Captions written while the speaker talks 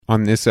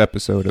on this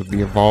episode of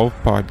the Evolve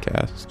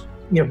podcast.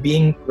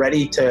 Being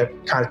ready to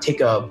kind of take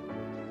a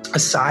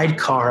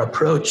sidecar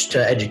approach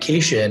to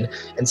education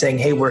and saying,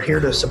 hey, we're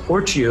here to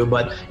support you,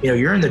 but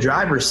you're in the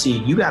driver's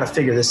seat. You got to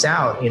figure this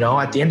out.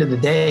 At the end of the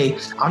day,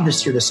 I'm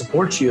just here to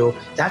support you.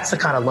 That's the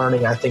kind of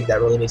learning I think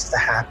that really needs to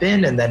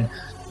happen. And then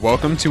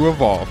welcome to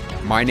Evolve.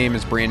 My name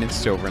is Brandon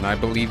Stover, and I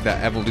believe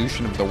that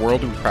evolution of the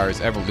world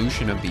requires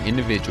evolution of the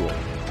individual.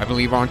 I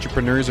believe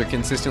entrepreneurs are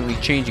consistently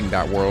changing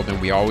that world, and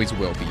we always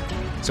will be.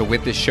 So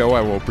with this show,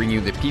 I will bring you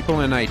the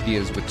people and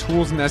ideas with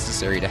tools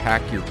necessary to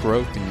hack your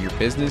growth in your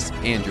business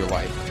and your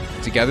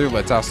life. Together,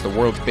 let's ask the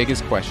world's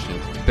biggest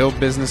questions, build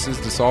businesses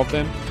to solve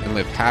them, and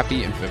live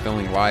happy and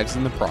fulfilling lives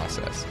in the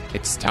process.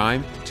 It's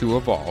time to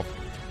evolve.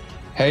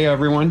 Hey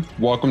everyone,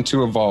 welcome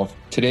to Evolve.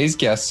 Today's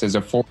guest is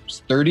a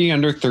Forbes 30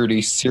 under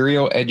 30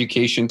 serial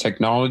education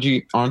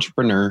technology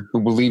entrepreneur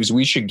who believes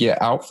we should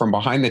get out from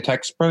behind the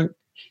textbook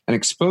and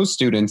expose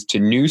students to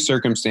new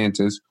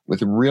circumstances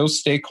with real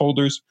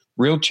stakeholders,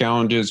 real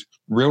challenges,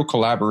 real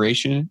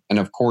collaboration, and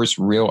of course,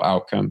 real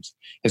outcomes.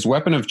 His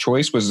weapon of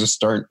choice was to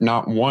start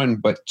not one,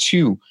 but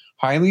two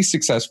highly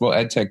successful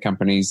edtech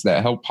companies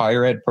that help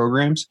higher ed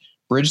programs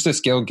bridge the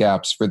skill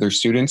gaps for their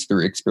students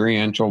through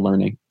experiential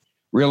learning.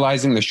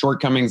 Realizing the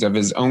shortcomings of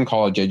his own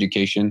college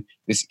education,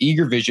 this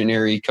eager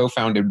visionary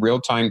co-founded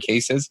Real-Time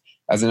Cases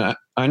as an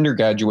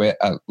undergraduate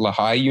at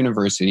Lehigh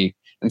University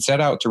and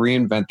set out to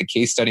reinvent the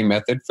case study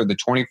method for the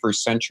 21st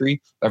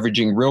century,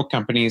 leveraging real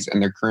companies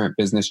and their current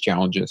business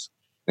challenges.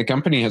 The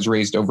company has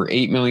raised over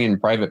 $8 million in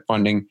private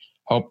funding,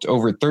 helped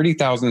over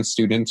 30,000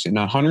 students in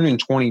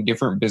 120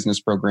 different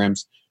business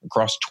programs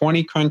across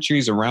 20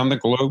 countries around the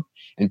globe,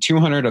 and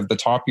 200 of the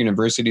top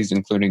universities,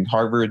 including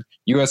Harvard,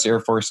 U.S. Air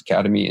Force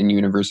Academy, and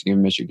University of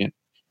Michigan.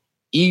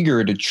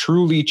 Eager to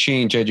truly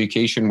change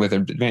education with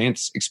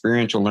advanced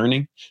experiential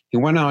learning, he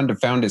went on to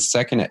found his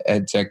second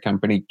edtech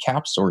company,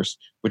 CapSource,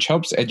 which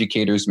helps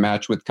educators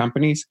match with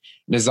companies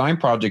and design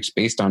projects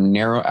based on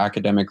narrow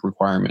academic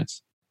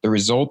requirements. The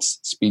results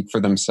speak for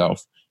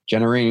themselves.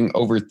 Generating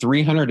over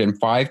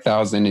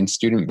 $305,000 in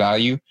student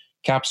value,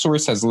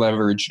 CapSource has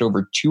leveraged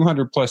over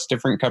 200 plus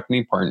different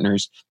company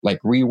partners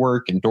like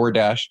WeWork and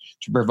DoorDash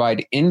to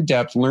provide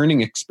in-depth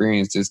learning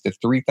experiences to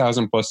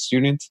 3,000 plus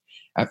students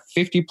at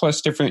 50 plus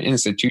different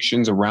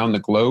institutions around the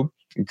globe,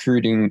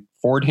 including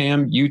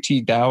Fordham,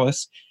 UT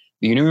Dallas,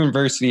 the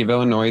University of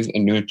Illinois,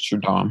 and Notre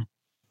Dame.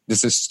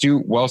 This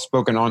astute,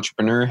 well-spoken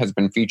entrepreneur has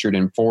been featured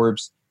in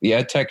Forbes, The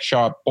EdTech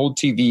Shop, Bold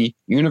TV,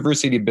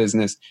 University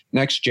Business,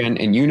 NextGen,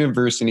 and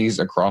universities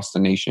across the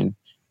nation.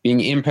 Being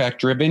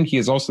impact-driven, he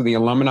is also the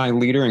alumni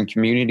leader and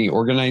community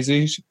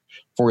organizer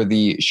for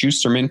the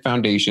Schusterman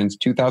Foundation's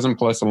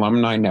 2,000-plus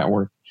alumni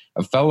network,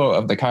 a fellow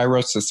of the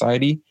Kairos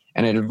Society,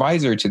 and an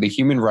advisor to the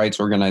human rights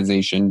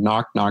organization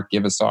Knock Knock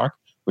Give a Sock,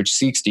 which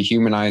seeks to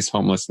humanize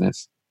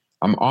homelessness.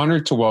 I'm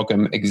honored to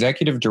welcome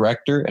Executive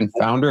Director and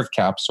founder of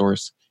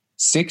CapSource,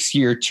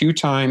 6-year,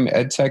 2-time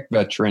EdTech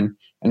veteran,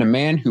 and a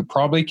man who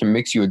probably can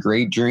mix you a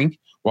great drink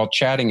while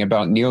chatting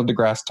about Neil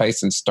deGrasse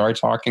Tyson's Star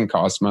Talk and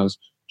Cosmos,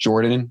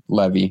 Jordan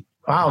Levy.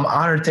 Wow, I'm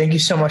honored. Thank you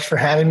so much for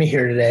having me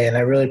here today. And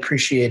I really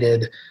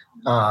appreciated,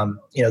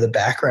 the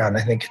background.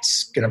 I think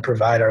it's going to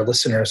provide our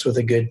listeners with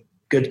a good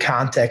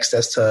context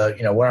as to,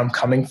 where I'm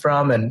coming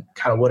from and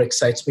kind of what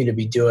excites me to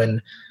be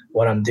doing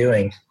what I'm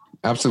doing.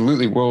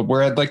 Absolutely. Well,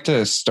 where I'd like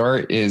to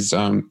start is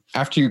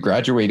after you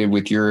graduated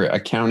with your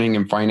accounting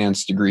and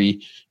finance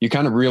degree, you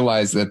kind of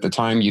realized that the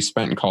time you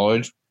spent in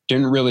college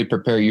didn't really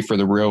prepare you for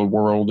the real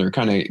world or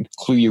kind of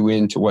clue you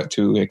into what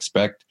to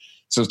expect.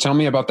 So tell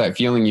me about that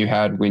feeling you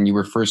had when you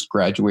were first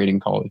graduating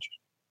college.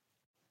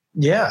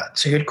 Yeah,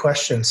 it's a good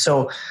question.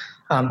 So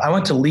I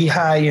went to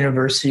Lehigh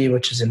University,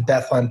 which is in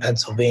Bethlehem,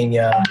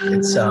 Pennsylvania.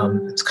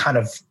 It's kind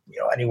of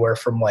anywhere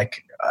from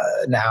like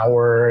an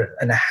hour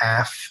and a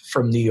half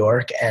from New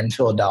York and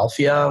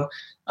Philadelphia.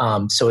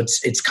 So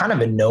it's kind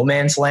of in no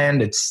man's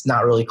land. It's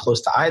not really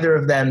close to either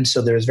of them.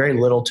 So there's very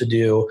little to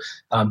do,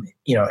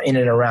 in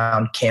and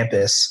around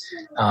campus.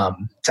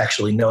 It's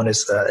actually known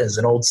as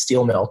an old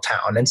steel mill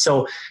town. And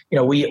so,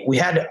 we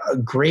had a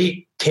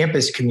great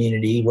campus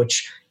community,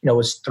 which,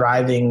 was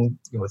thriving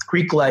with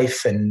Greek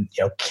life and,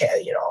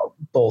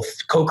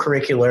 both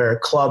co-curricular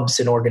clubs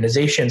and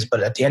organizations.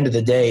 But at the end of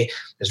the day,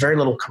 there's very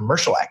little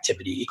commercial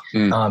activity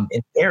in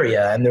the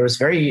area. And there was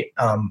very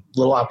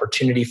little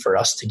opportunity for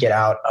us to get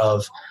out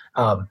of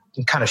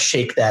and kind of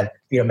shake that,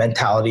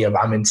 mentality of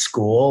I'm in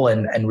school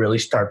and really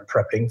start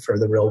prepping for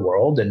the real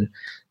world. And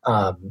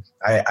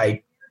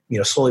I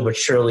slowly but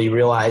surely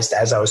realized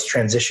as I was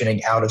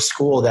transitioning out of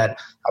school that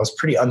I was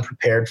pretty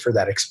unprepared for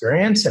that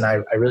experience. And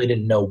I really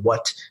didn't know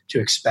what to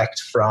expect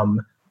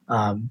from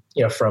an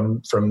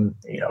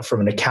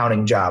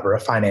accounting job or a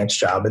finance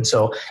job. And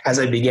so as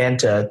I began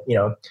to,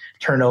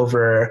 turn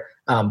over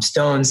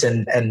stones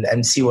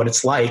and see what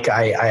it's like,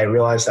 I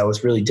realized I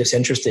was really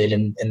disinterested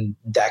in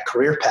that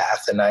career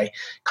path. And I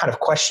kind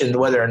of questioned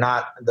whether or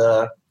not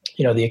the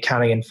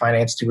accounting and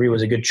finance degree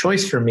was a good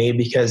choice for me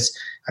because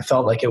I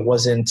felt like it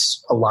wasn't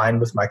aligned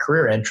with my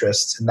career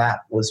interests, and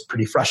that was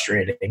pretty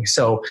frustrating.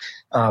 So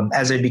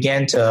as I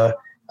began to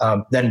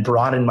then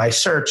broadened my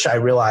search, I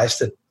realized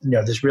that,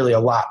 there's really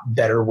a lot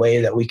better way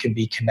that we can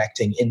be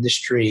connecting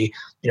industry,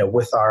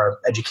 with our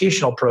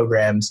educational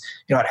programs,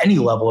 at any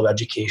level of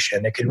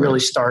education. It could really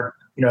start,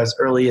 as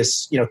early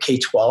as,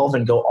 K-12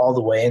 and go all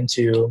the way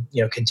into,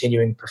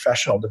 continuing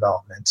professional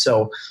development.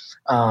 So,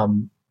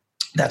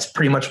 that's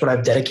pretty much what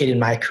I've dedicated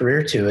my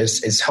career to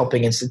is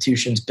helping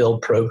institutions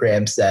build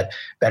programs that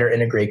better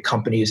integrate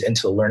companies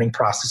into the learning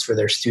process for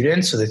their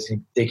students so that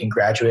they can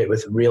graduate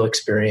with real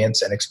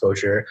experience and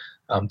exposure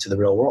to the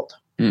real world.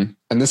 And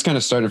this kind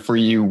of started for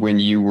you when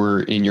you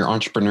were in your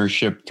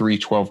entrepreneurship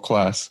 312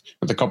 class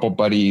with a couple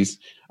buddies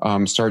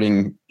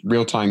starting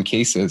real-time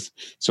cases.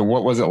 So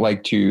what was it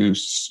like to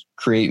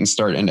create and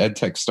start an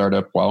edtech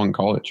startup while in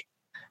college?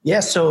 Yeah,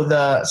 so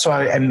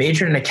I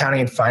majored in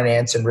accounting and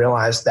finance and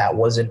realized that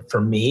wasn't for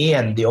me.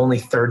 And the only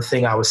third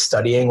thing I was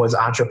studying was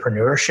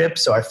entrepreneurship.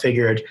 So I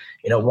figured,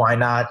 why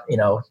not,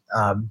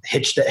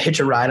 hitch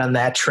a ride on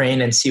that train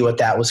and see what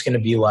that was going to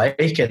be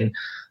like. And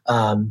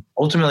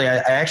ultimately, I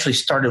actually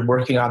started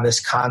working on this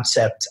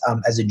concept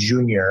as a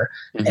junior,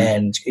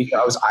 and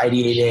I was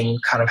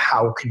ideating kind of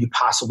how could you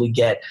possibly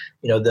get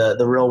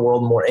the real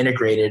world more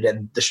integrated.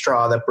 And the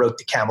straw that broke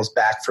the camel's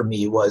back for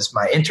me was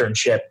my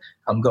internship.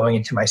 Going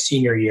into my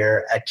senior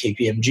year at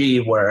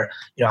KPMG, where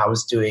I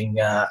was doing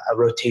a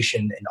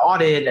rotation in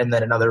audit and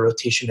then another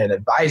rotation in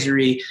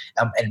advisory,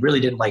 and really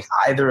didn't like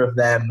either of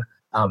them.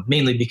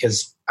 Mainly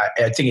because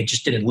I think it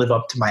just didn't live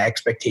up to my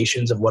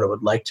expectations of what it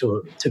would like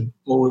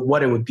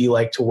what it would be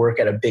like to work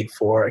at a Big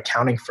Four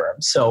accounting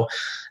firm. So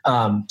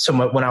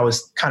when I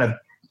was kind of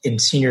in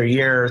senior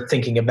year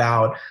thinking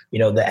about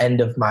the end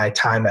of my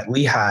time at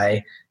Lehigh,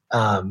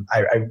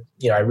 I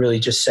really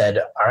just said,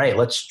 all right,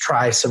 let's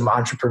try some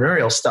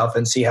entrepreneurial stuff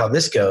and see how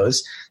this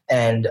goes.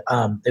 And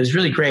it was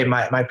really great.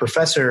 My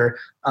professor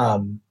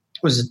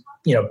was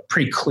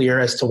pretty clear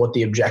as to what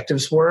the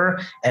objectives were.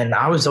 And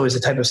I was always the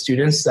type of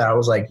students that I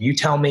was like, you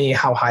tell me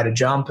how high to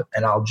jump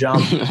and I'll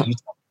jump. You tell me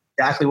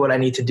exactly what I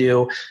need to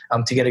do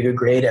to get a good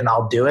grade and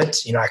I'll do it.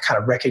 I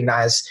kind of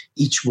recognize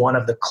each one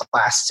of the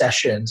class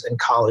sessions in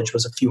college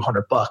was a few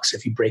 $100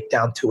 if you break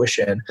down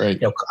tuition,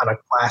 right, on a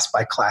class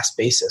by class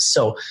basis.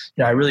 So,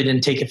 I really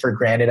didn't take it for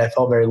granted. I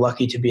felt very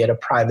lucky to be at a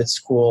private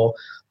school,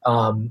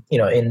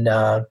 in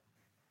a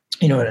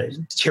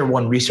tier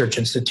 1 research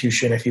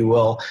institution, if you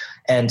will.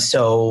 And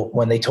so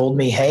when they told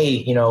me,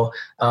 hey,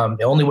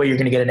 the only way you're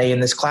going to get an A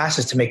in this class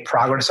is to make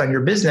progress on your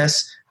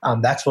business,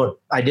 that's what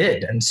I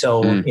did. And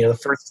so,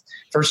 the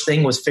first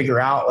thing was figure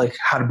out like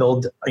how to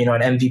build, an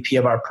MVP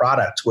of our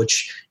product,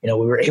 which, we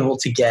were able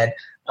to get,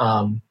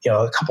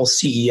 a couple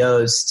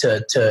CEOs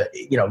to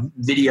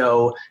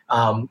video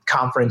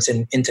conference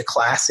into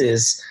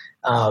classes,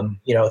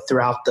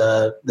 throughout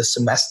the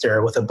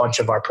semester with a bunch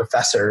of our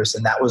professors.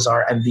 And that was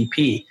our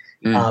MVP.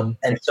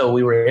 And so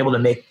we were able to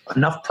make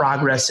enough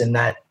progress in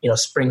that,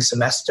 spring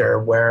semester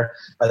where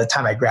by the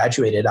time I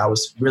graduated, I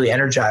was really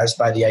energized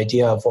by the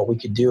idea of what we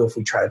could do if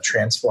we try to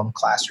transform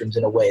classrooms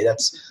in a way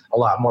that's a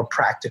lot more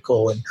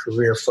practical and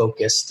career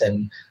focused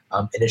and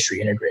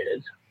industry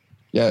integrated.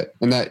 Yeah.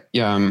 And that,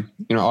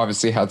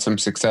 obviously had some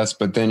success,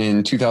 but then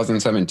in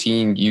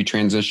 2017, you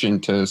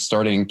transitioned to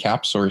starting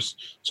CapSource.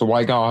 So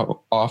why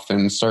go off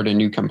and start a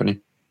new company?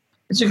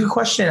 It's a good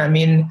question. I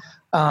mean,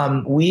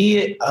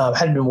 we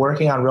had been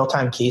working on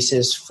real-time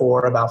cases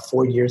for about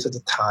 4 years at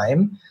the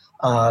time.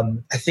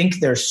 I think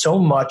there's so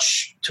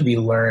much to be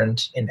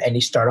learned in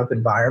any startup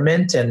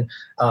environment. And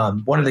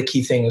one of the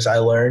key things I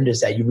learned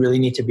is that you really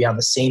need to be on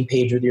the same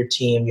page with your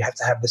team. You have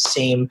to have the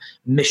same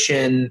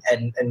mission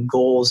and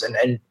goals.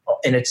 And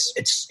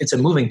it's a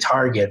moving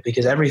target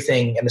because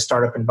everything in the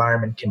startup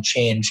environment can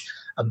change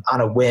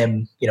on a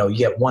whim. You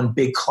get one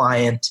big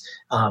client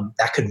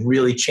that could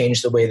really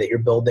change the way that you're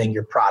building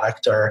your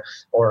product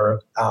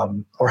or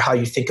how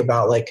you think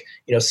about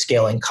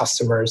scaling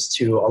customers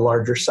to a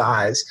larger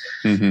size.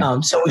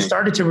 So we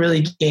started to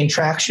really gain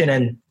traction,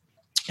 and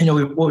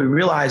what we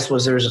realized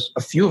was there's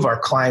a few of our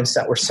clients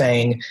that were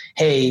saying,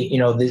 hey,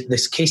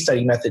 this case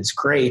study method is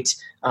great,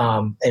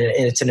 and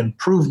it's an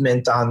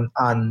improvement on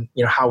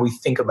how we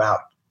think about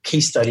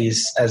case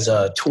studies as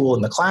a tool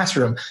in the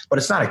classroom, but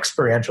it's not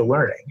experiential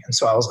learning. And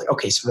so I was like,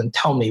 okay, so then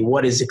tell me,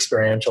 what is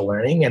experiential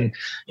learning? And,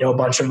 a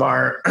bunch of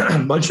our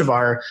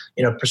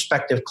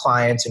prospective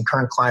clients and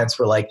current clients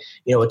were like,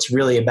 it's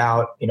really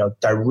about,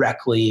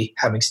 directly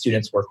having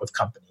students work with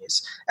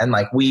companies. And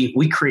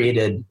we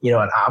created,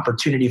 an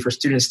opportunity for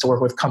students to work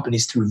with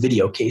companies through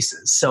video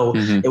cases. So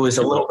it was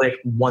a little bit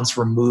once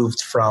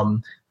removed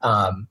from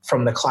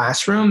the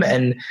classroom,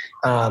 and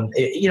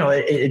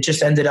it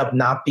just ended up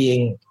not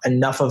being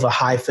enough of a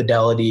high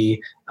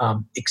fidelity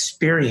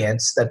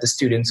experience that the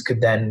students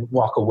could then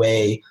walk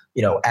away,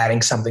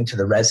 adding something to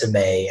the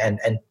resume and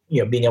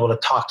being able to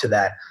talk to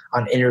that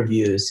on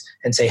interviews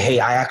and say, hey,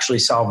 I actually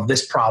solved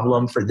this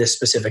problem for this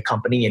specific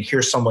company, and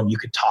here's someone you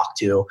could talk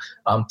to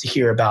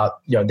hear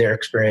about their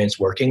experience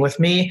working with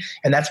me.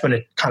 And that's when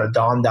it kind of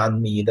dawned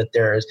on me that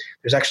there's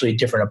actually a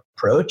different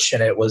approach,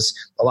 and it was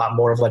a lot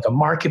more of like a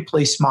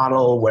marketplace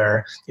model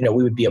where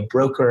we would be a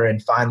broker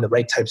and find the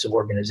right types of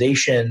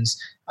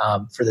organizations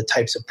for the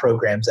types of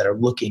programs that are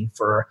looking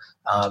for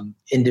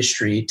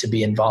industry to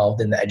be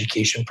involved in the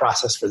education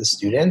process for the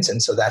students.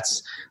 And so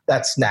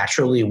that's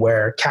naturally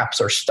where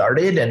CAPS are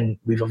started, and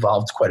we've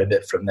evolved quite a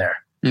bit from there.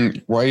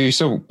 Why are you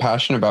so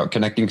passionate about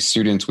connecting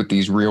students with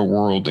these real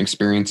world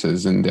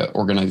experiences in the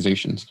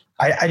organizations?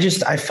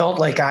 I felt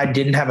like I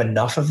didn't have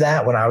enough of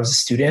that when I was a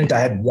student. I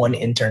had one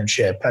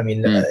internship. I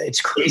mean, it's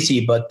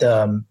crazy, but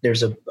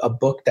there's a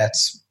book that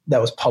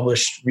was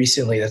published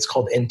recently that's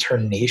called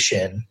Intern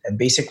Nation. And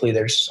basically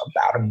there's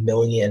about 1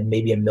 million,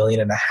 maybe 1.5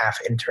 million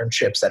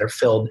internships that are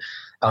filled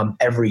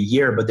every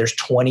year, but there's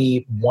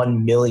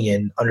 21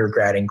 million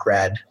undergrad and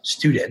grad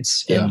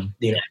students in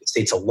the United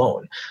States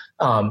alone.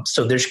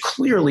 So there's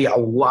clearly a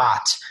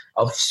lot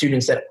of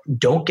students that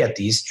don't get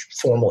these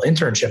formal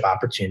internship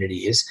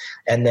opportunities.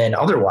 And then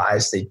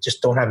otherwise, they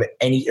just don't have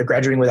they're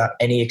graduating without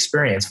any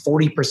experience.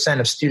 40%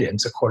 of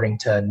students, according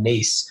to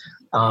NACE,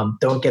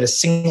 don't get a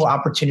single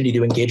opportunity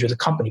to engage with a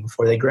company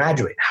before they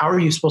graduate. How are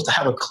you supposed to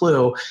have a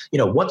clue,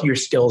 what your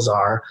skills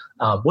are,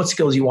 what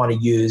skills you want to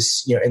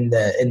use, in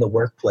the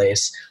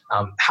workplace,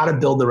 how to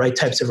build the right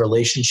types of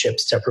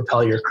relationships to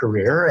propel your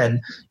career,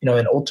 and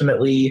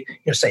ultimately,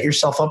 set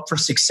yourself up for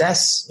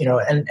success,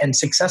 and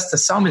success to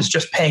some is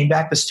just paying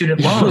back the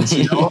student loans,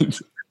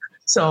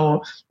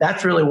 So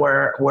that's really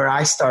where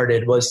I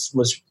started was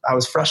I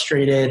was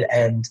frustrated,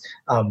 and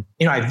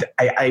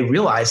I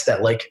realized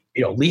that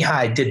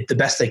Lehigh did the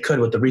best they could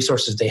with the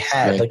resources they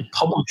had. Right. Like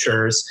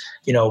publishers,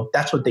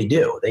 that's what they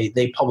do.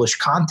 They publish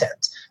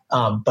content,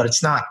 but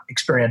it's not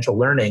experiential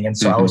learning. And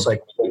so I was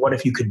like, well, what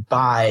if you could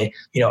buy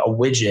a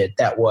widget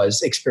that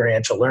was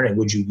experiential learning?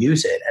 Would you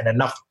use it? And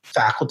enough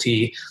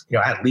faculty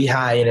at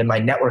Lehigh and in my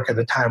network at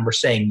the time were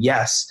saying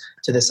yes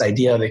to this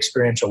idea of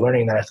experiential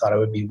learning that I thought it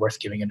would be worth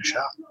giving it a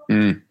shot.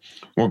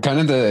 Well, kind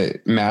of the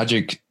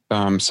magic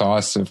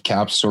sauce of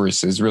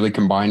CapSource is really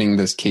combining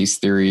this case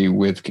theory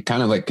with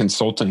kind of like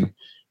consulting,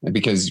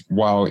 because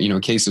while,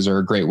 cases are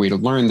a great way to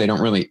learn, they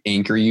don't really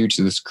anchor you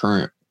to this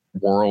current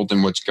world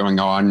and what's going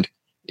on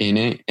in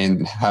it,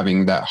 and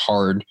having that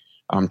hard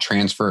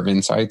transfer of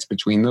insights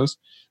between those.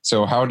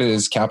 So how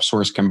does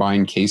CapSource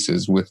combine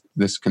cases with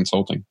this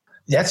consulting?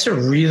 That's a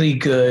really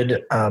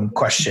good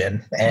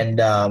question. And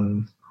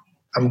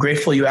I'm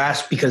grateful you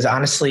asked, because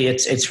honestly,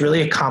 it's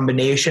really a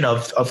combination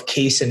of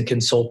case and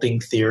consulting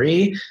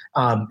theory.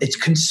 It's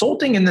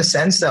consulting in the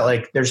sense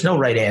that there's no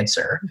right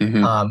answer.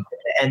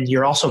 And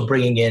you're also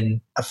bringing in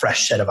a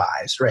fresh set of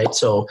eyes, right?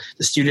 So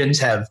the students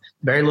have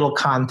very little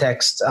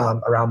context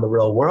around the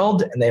real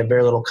world, and they have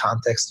very little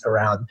context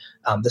around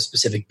the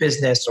specific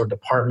business or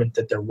department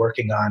that they're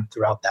working on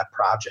throughout that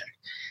project.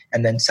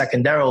 And then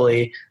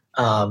secondarily,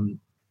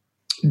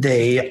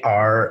 they're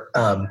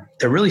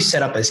really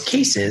set up as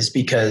cases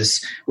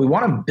because we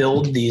want to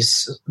build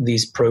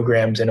these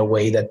programs in a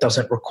way that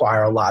doesn't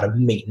require a lot of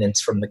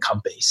maintenance from the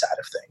company side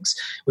of things.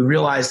 We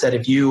realize that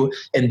if you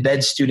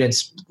embed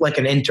students like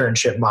an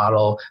internship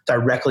model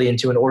directly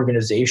into an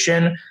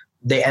organization,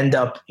 they end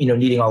up,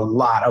 needing a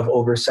lot of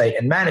oversight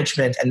and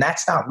management. And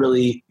that's not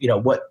really,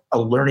 what a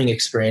learning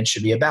experience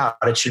should be about.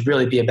 It should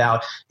really be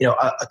about,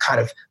 a kind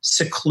of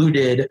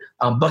secluded,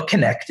 but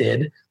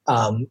connected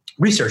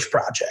research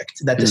project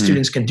that the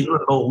students can do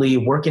remotely,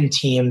 work in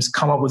teams,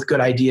 come up with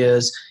good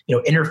ideas,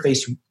 interface,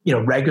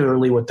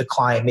 regularly with the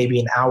client, maybe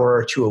an hour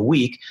or two a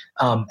week,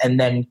 and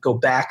then go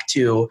back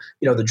to,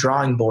 the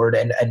drawing board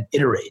and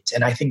iterate.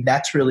 And I think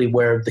that's really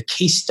where the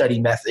case study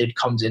method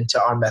comes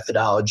into our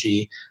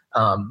methodology.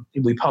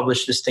 We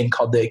published this thing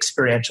called the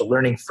Experiential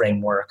Learning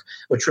Framework,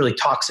 which really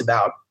talks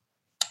about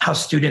how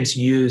students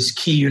use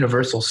key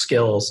universal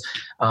skills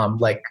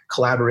like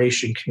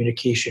collaboration,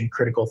 communication,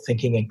 critical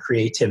thinking, and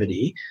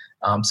creativity.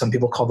 Some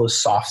people call those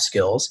soft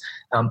skills,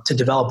 to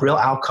develop real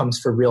outcomes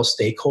for real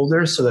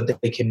stakeholders so that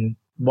they can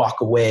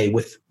walk away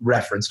with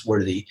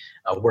reference-worthy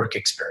work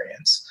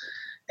experience.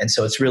 And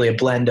so it's really a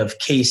blend of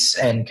case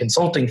and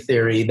consulting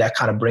theory that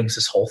kind of brings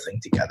this whole thing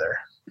together.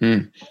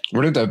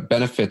 What are the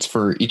benefits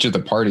for each of the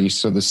parties?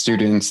 So the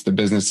students, the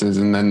businesses,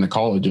 and then the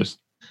colleges?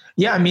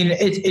 Yeah, I mean,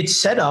 it's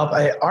set up.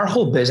 Our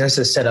whole business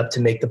is set up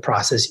to make the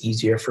process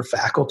easier for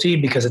faculty,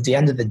 because at the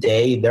end of the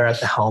day, they're at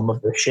the helm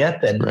of the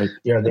ship, and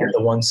they're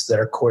the ones that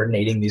are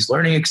coordinating these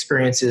learning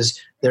experiences.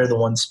 They're the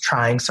ones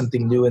trying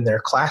something new in their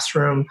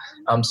classroom,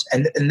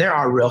 and they're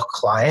our real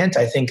client.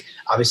 I think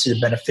obviously the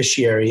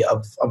beneficiary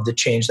of the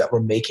change that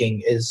we're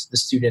making is the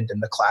student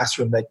in the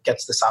classroom that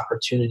gets this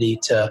opportunity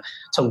to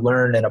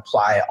learn and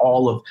apply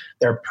all of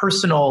their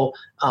personal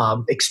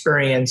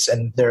experience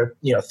and their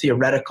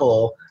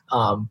theoretical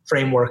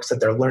frameworks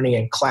that they're learning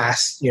in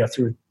class,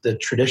 through the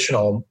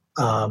traditional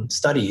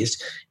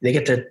studies. They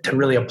get to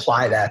really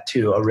apply that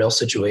to a real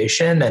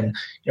situation, and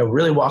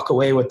really walk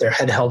away with their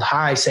head held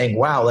high, saying,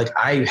 "Wow,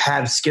 I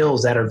have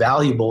skills that are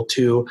valuable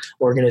to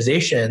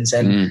organizations."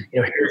 And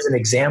here's an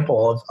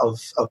example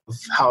of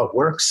how it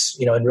works,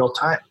 in real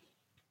time.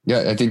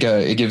 Yeah, I think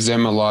it gives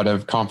them a lot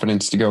of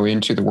confidence to go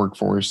into the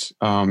workforce,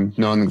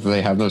 knowing that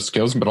they have those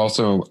skills, but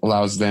also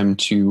allows them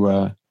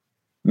to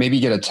maybe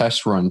get a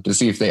test run to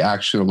see if they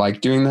actually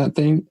like doing that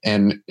thing.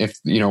 And if,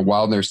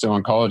 while they're still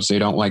in college, they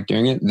don't like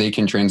doing it, they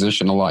can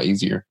transition a lot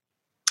easier.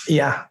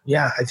 Yeah,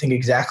 I think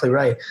exactly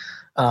right.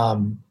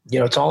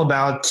 It's all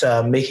about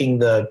making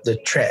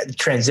the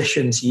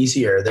transitions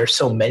easier. There's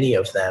so many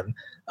of them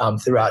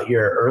throughout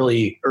your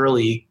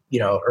early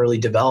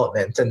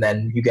development, and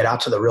then you get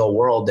out to the real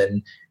world,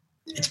 and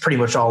it's pretty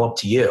much all up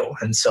to you.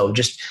 And so,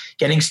 just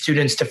getting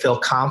students to feel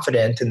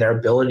confident in their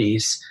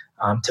abilities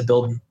to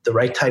build the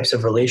right types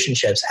of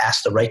relationships,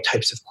 ask the right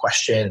types of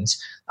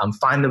questions,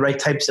 find the right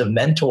types of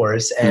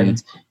mentors,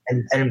 and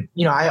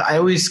I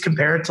always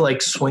compare it to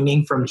like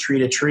swinging from tree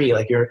to tree.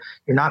 Like you're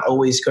not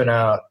always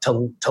gonna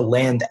to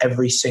land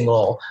every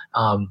single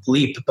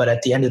leap, but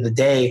at the end of the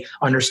day,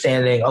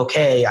 understanding,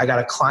 okay, I got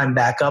to climb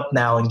back up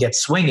now and get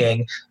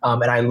swinging.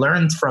 And I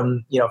learned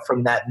from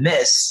that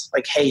miss,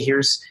 like, hey,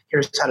 here's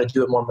how to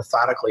do it more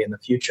methodically in the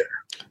future.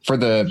 For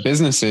the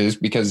businesses,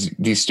 because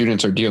these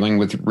students are dealing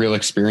with real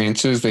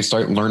experiences, they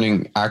start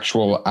learning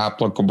actual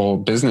applicable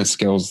business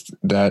skills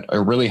that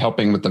are really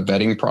helping with the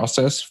vetting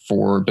process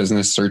for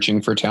business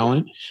searching for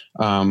talent.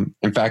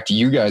 In fact,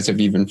 you guys have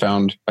even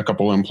found a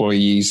couple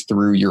employees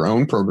through your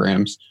own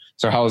programs.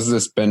 So how has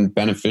this been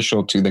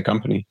beneficial to the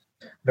company?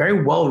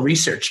 Very well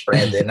researched,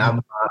 Brandon.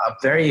 I'm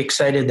very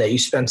excited that you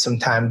spent some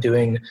time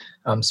doing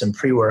some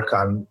pre-work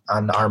on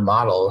our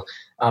model.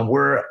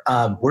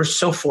 We're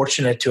so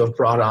fortunate to have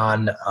brought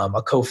on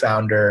a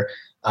co-founder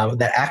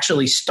that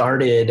actually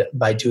started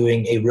by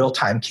doing a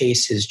real-time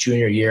case his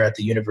junior year at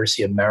the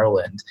University of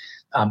Maryland.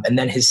 And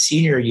then his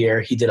senior year,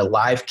 he did a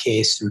live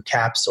case through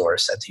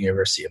CapSource at the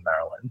University of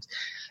Maryland.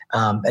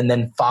 And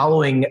then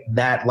following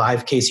that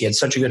live case, he had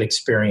such a good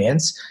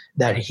experience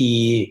that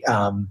he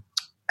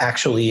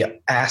actually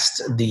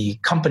asked the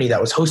company that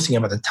was hosting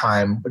him at the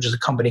time, which is a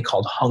company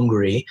called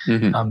Hungry.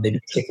 Mm-hmm. They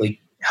basically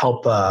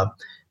help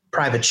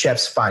private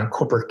chefs find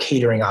corporate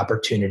catering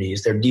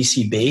opportunities. They're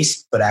DC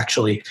based, but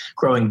actually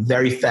growing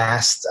very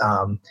fast,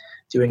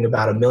 doing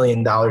about $1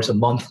 million a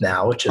month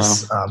now, which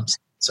is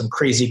some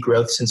crazy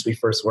growth since we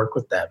first worked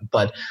with them.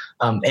 But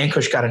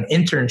Ankush got an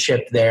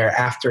internship there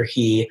after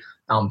he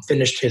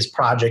finished his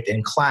project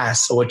in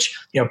class, which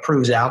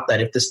proves out that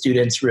if the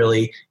students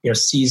really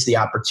seize the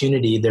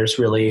opportunity, there's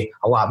really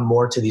a lot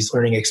more to these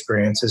learning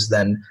experiences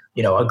than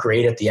a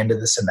grade at the end of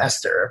the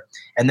semester.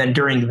 And then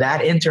during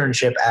that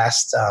internship,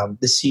 asked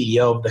the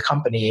CEO of the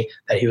company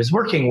that he was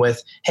working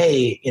with,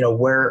 hey,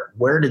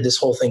 where did this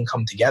whole thing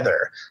come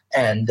together?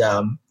 And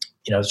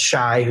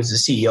Shai, who's the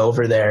CEO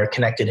over there,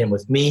 connected him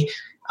with me.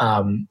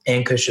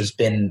 Ankush has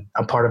been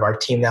a part of our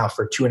team now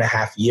for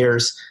 2.5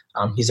 years.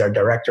 He's our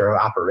director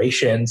of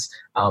operations.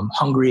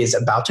 Hungry is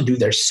about to do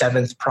their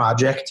 7th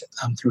project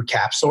through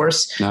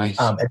CapSource. Nice.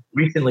 And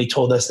recently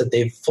told us that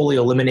they've fully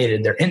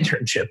eliminated their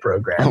internship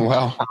program. Oh,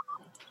 wow.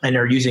 And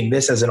are using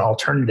this as an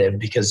alternative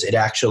because it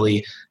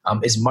actually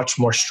is much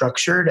more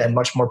structured and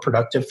much more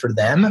productive for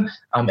them.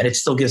 And it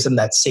still gives them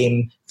that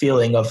same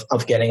feeling of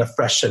getting a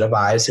fresh set of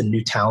eyes and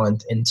new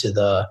talent into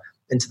the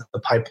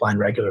pipeline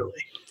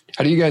regularly.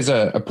 How do you guys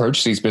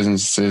approach these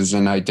businesses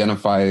and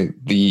identify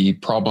the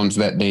problems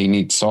that they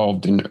need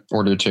solved in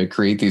order to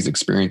create these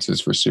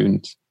experiences for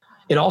students?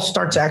 It all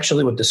starts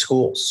actually with the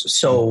schools.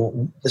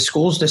 So the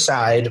schools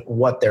decide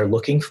what they're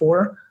looking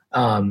for.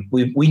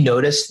 We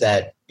noticed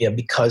that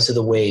because of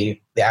the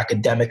way the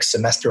academic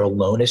semester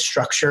alone is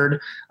structured,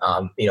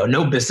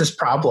 no business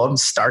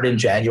problems start in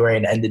January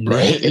and end in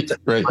May. It's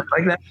right.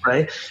 Like that,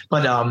 right?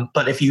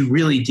 But if you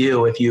really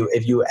do, if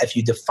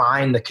you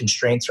define the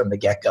constraints from the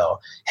get-go,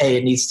 hey,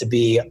 it needs to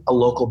be a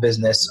local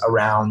business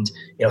around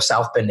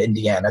South Bend,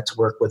 Indiana, to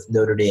work with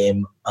Notre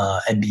Dame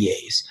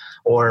MBAs,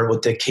 or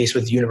with the case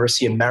with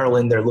University of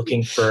Maryland, they're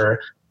looking for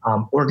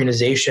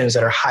organizations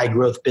that are high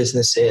growth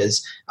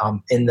businesses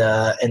in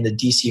the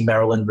DC,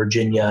 Maryland,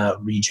 Virginia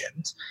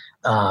regions.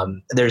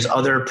 There's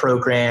other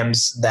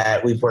programs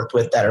that we've worked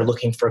with that are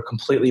looking for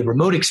completely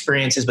remote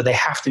experiences, but they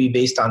have to be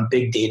based on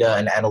big data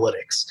and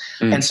analytics.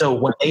 And so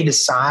when they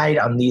decide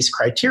on these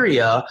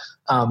criteria,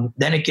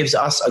 then it gives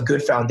us a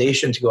good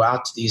foundation to go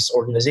out to these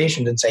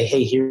organizations and say,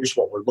 hey, here's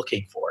what we're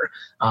looking for.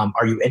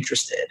 Are you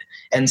interested?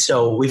 And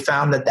so we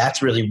found that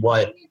that's really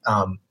what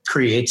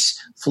creates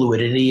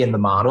fluidity in the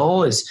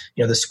model is,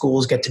 the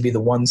schools get to be the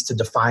ones to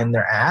define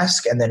their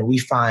ask. And then we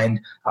find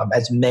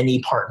as many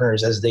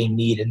partners as they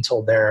need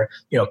until they're,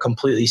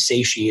 completely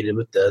satiated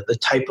with the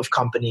type of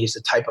companies,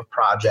 the type of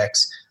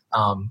projects.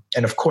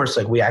 And of course,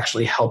 like we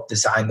actually help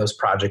design those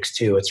projects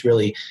too. It's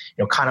really,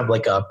 kind of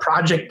like a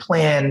project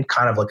plan,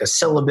 kind of like a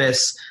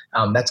syllabus.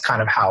 That's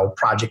kind of how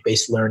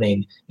project-based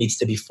learning needs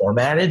to be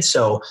formatted.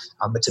 So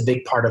it's a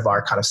big part of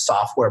our kind of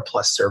software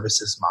plus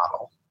services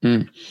model.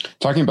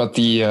 Talking about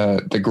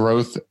the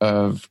growth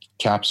of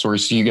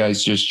CapSource, you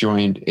guys just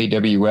joined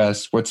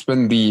AWS. What's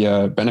been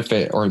the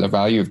benefit or the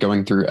value of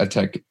going through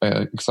EdTech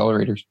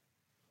accelerators?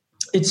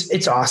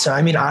 It's awesome.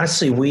 I mean,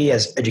 honestly, we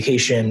as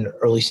education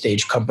early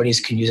stage companies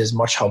can use as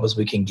much help as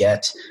we can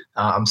get.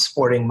 I'm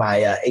sporting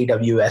my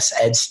AWS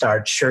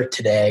EdStart shirt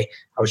today.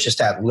 I was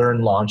just at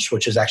Learn Launch,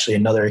 which is actually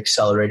another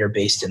accelerator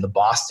based in the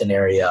Boston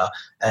area.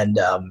 And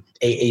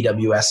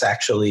AWS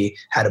actually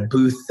had a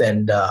booth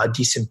and a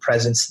decent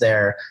presence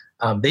there.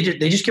 They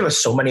just give us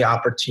so many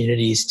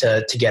opportunities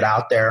to get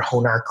out there,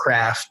 hone our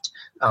craft,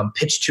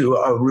 pitch to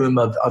a room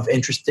of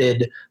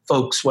interested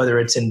folks, whether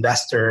it's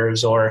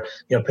investors or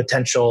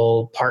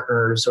potential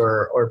partners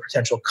or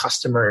potential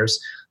customers.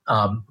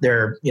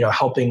 They're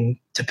helping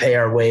to pay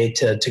our way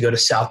to go to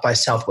South by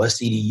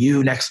Southwest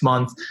EDU next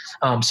month.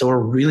 So we're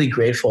really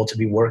grateful to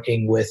be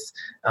working with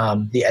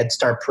the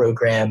EdStart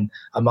program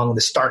among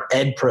the Start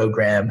Ed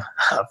program.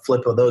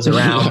 Flip those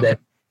around. And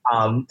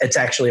it's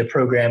actually a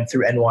program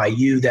through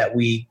NYU that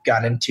we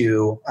got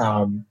into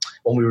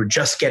when we were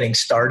just getting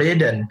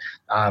started. And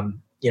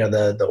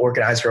the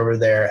organizer over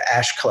there,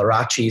 Ash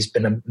Kalarachi, has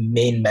been a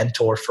main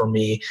mentor for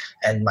me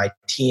and my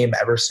team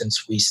ever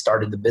since we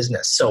started the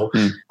business. So,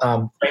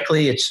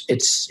 frankly,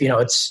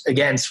 it's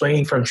again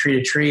swinging from tree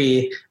to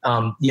tree.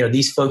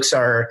 These folks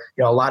are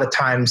a lot of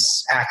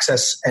times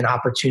access and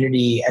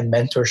opportunity and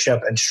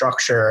mentorship and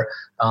structure.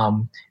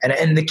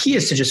 And the key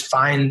is to just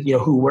find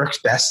who works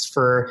best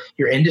for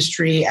your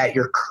industry at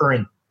your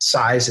current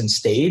size and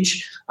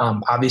stage.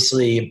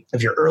 Obviously,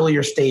 if you're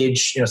earlier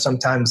stage,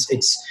 sometimes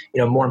it's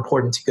more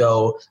important to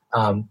go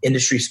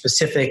industry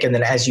specific, and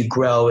then as you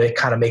grow, it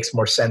kind of makes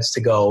more sense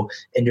to go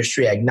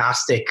industry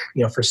agnostic.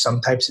 For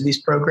some types of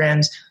these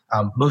programs,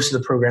 most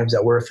of the programs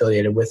that we're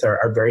affiliated with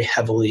are very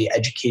heavily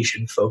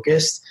education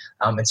focused,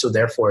 and so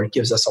therefore it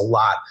gives us a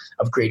lot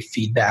of great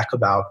feedback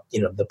about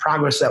the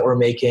progress that we're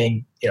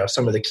making,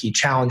 some of the key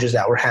challenges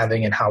that we're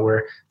having, and how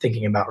we're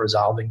thinking about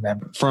resolving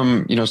them.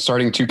 From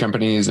starting two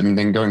companies and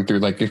then going through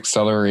like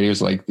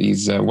accelerators like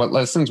these, what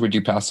lessons would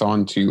you pass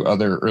on to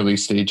other early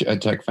stage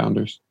ed tech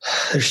founders?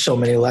 There's so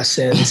many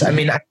lessons. I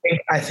mean,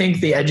 I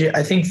think being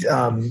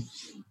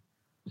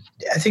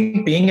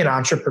an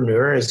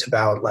entrepreneur is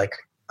about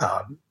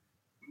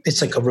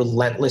it's like a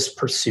relentless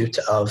pursuit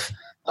of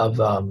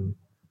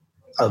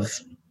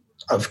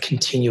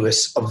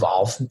continuous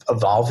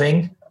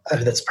evolving.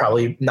 That's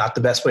probably not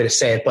the best way to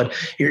say it, but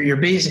you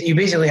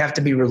basically have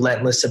to be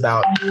relentless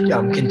about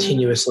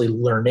continuously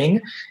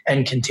learning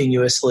and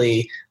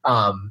continuously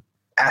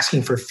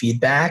asking for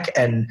feedback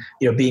and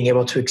being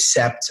able to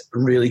accept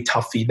really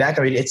tough feedback.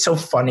 I mean, it's so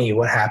funny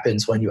what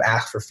happens when you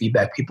ask for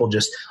feedback. People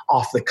just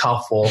off the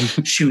cuff will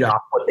shoot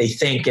off what they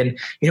think, and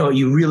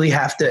you really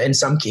have to, in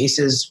some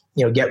cases,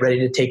 get ready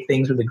to take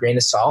things with a grain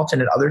of salt.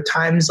 And at other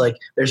times,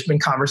 there's been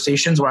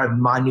conversations where I've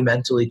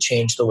monumentally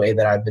changed the way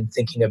that I've been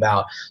thinking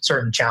about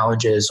certain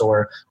challenges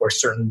or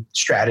certain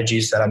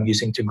strategies that I'm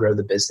using to grow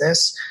the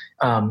business.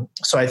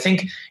 So I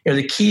think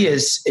the key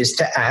is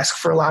to ask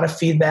for a lot of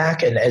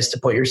feedback and is to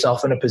put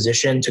yourself in a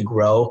position to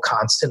grow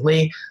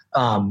constantly.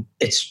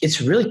 It's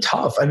really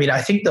tough. I mean,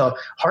 I think the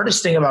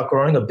hardest thing about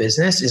growing a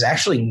business is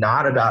actually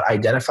not about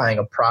identifying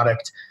a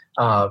product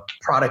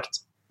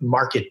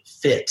market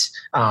fit.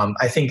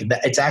 I think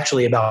that it's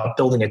actually about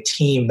building a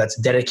team that's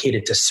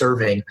dedicated to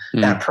serving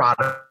that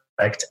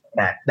product,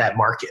 that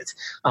market.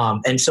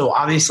 And so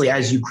obviously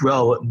as you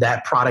grow,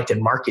 that product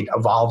and market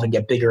evolve and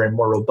get bigger and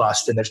more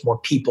robust, and there's more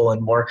people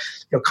and more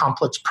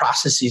complex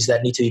processes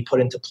that need to be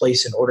put into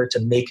place in order to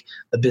make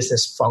the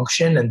business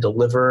function and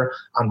deliver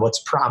on what's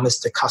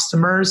promised to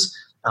customers.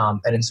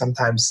 And then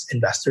sometimes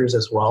investors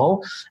as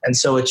well. And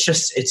so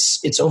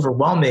it's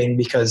overwhelming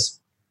because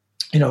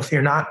if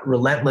you're not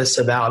relentless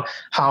about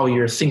how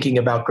you're thinking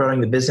about growing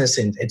the business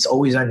and it's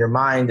always on your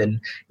mind, and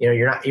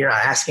you're not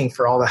asking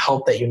for all the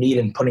help that you need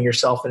and putting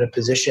yourself in a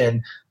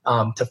position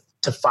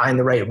to find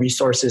the right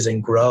resources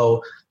and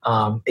grow,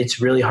 it's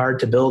really hard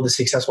to build a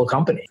successful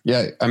company.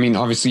 Yeah, I mean,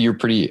 obviously you're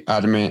pretty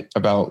adamant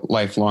about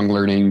lifelong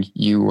learning.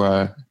 You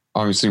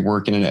obviously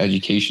work in an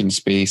education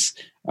space.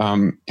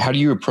 How do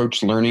you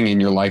approach learning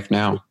in your life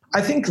now? I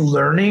think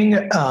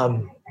learning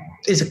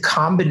is a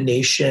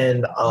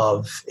combination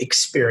of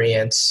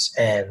experience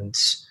and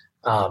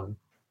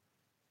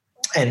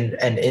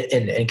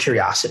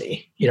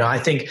curiosity.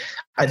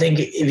 I think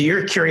if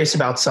you're curious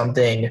about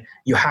something,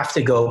 you have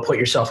to go put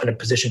yourself in a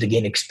position to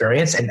gain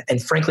experience.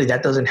 And frankly,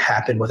 that doesn't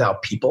happen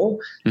without people.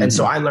 Mm-hmm. And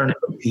so I learn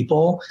from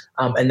people.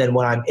 And then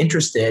when I'm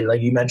interested,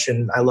 like you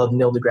mentioned, I love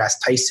Neil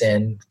deGrasse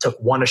Tyson, took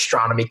one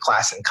astronomy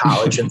class in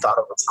college and thought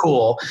it was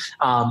cool.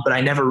 But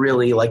I never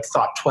really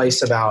thought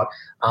twice about,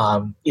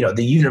 the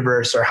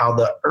universe or how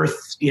the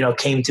earth,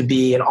 came to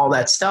be and all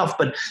that stuff.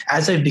 But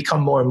as I've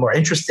become more and more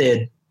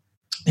interested,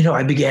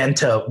 I began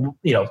to,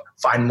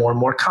 find more and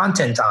more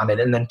content on it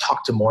and then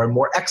talk to more and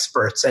more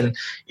experts. And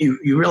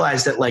you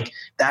realize that like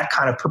that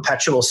kind of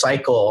perpetual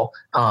cycle,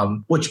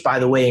 which by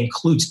the way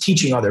includes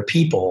teaching other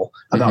people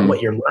about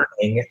what you're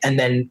learning. And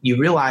then you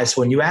realize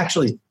when you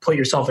actually put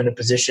yourself in a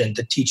position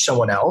to teach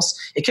someone else,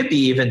 it could be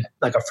even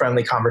like a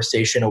friendly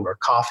conversation over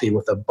coffee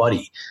with a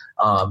buddy.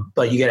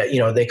 But you get,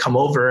 they come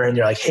over and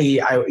you're like, hey,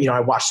 I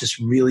watched this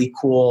really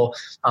cool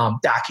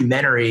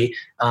documentary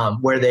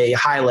where they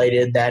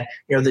highlighted that,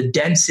 the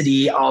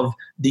density of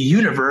the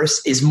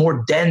universe is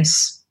more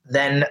dense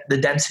than the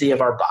density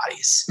of our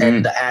bodies.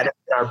 And the atoms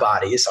in our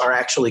bodies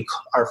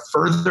are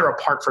further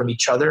apart from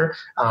each other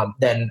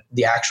than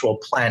the actual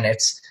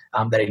planets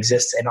that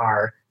exist in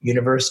our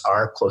universe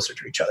are closer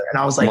to each other. And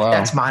I was like, wow.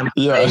 That's my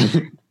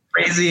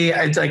crazy.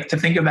 I'd like to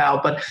think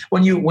about, but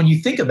when you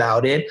think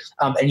about it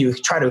and you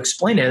try to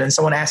explain it, and then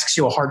someone asks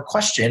you a hard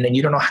question and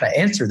you don't know how to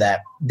answer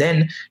that,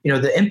 then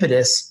the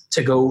impetus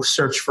to go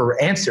search for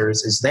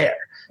answers is there.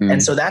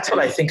 And so that's what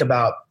I think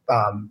about.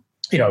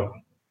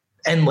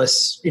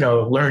 Endless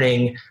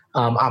learning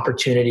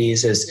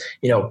opportunities is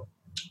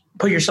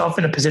put yourself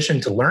in a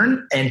position to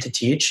learn and to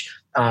teach.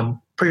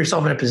 Put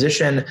yourself in a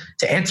position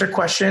to answer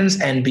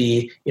questions and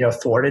be,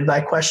 thwarted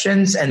by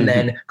questions, and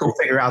then go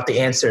figure out the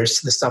answers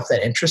to the stuff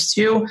that interests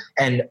you.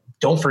 And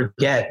don't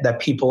forget that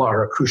people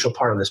are a crucial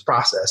part of this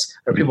process.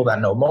 There are people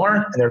that know more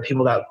and there are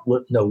people that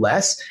know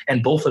less,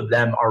 and both of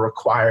them are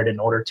required in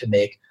order to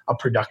make a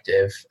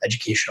productive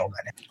educational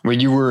dynamic. When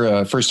you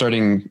were first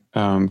starting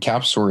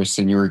CapSource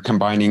and you were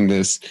combining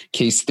this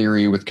case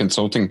theory with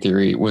consulting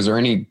theory, was there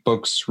any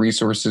books,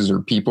 resources,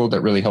 or people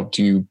that really helped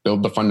you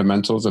build the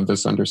fundamentals of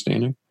this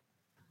understanding?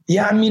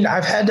 Yeah, I mean,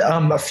 I've had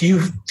a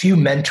few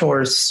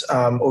mentors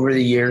over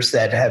the years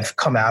that have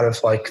come out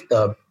of like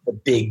the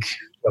big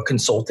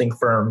consulting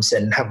firms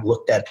and have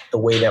looked at the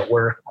way that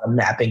we're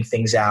mapping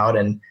things out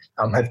and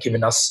have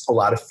given us a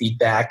lot of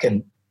feedback.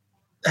 And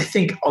I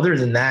think other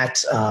than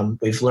that,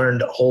 we've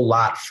learned a whole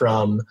lot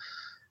from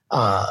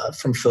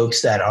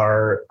folks that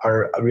are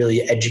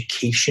really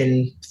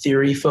education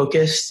theory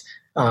focused.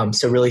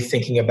 So really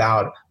thinking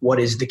about what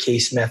is the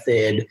case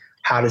method,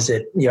 how is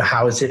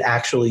it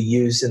actually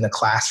used in the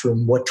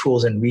classroom, what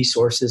tools and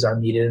resources are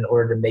needed in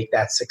order to make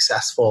that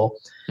successful.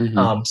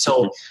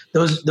 So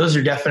those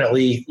are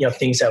definitely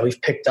things that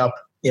we've picked up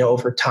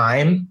over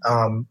time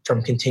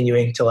from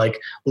continuing to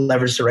like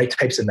leverage the right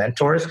types of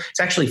mentors.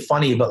 It's actually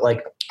funny, but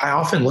like I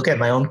often look at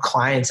my own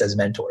clients as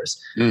mentors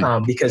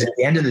because at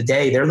the end of the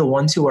day, they're the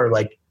ones who are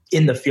like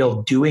in the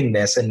field doing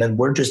this. And then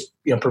we're just,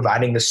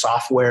 providing the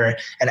software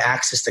and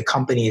access to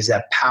companies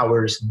that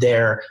powers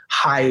their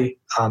high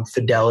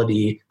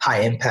fidelity, high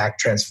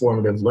impact,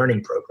 transformative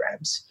learning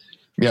programs.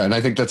 Yeah. And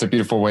I think that's a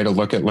beautiful way to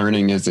look at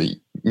learning is that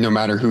no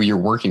matter who you're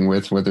working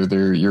with, whether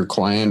they're your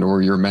client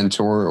or your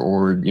mentor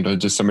or,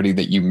 just somebody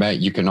that you met,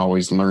 you can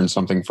always learn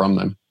something from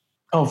them.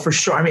 Oh, for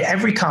sure. I mean,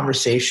 every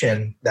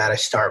conversation that I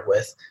start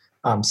with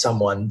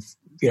someone,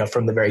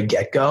 from the very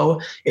get-go,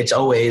 it's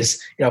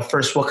always,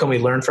 first, what can we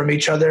learn from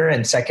each other?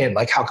 And second,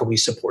 like, how can we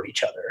support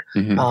each other?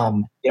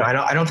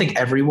 I don't think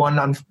everyone,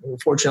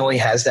 unfortunately,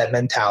 has that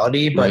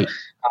mentality, but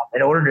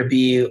in order to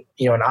be,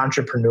 an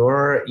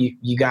entrepreneur,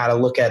 you got to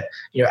look at,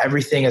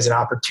 everything as an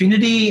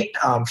opportunity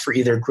for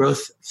either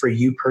growth for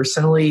you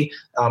personally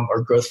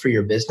or growth for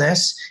your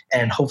business.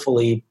 And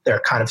hopefully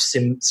they're kind of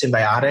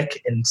symbiotic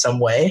in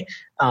some way.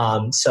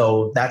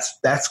 So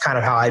that's kind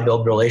of how I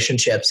build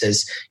relationships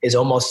is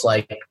almost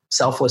like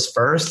selfless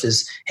first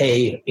is,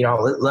 hey,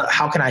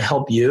 how can I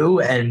help you?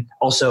 And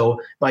also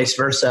vice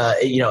versa,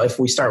 if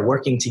we start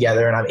working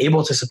together and I'm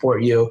able to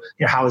support you,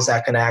 how is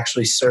that going to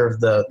actually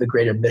serve the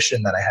greater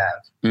mission that I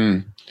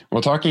have?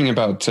 Well, talking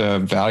about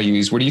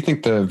values, what do you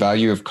think the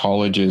value of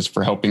college is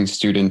for helping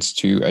students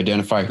to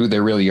identify who they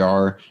really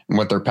are and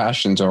what their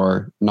passions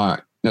are,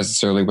 not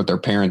necessarily what their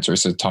parents or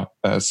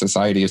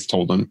society has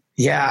told them?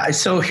 Yeah.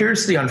 So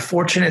here's the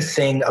unfortunate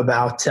thing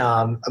about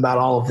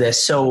all of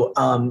this. So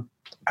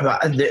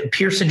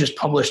Pearson just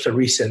published a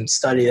recent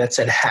study that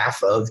said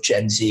half of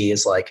Gen Z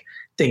is like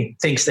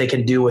thinks they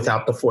can do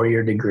without the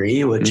 4-year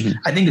degree, which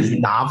I think is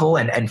novel.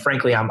 And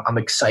frankly, I'm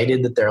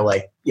excited that they're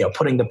like,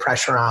 putting the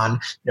pressure on,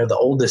 the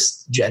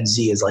oldest Gen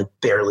Z is like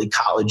barely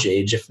college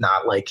age, if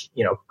not like,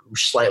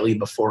 slightly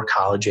before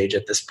college age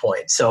at this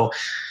point. So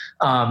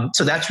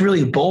that's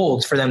really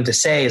bold for them to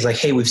say is like,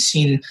 hey, we've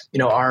seen,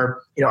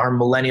 our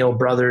millennial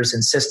brothers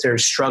and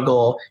sisters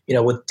struggle,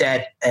 with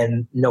debt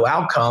and no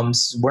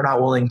outcomes. We're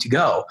not willing to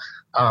go.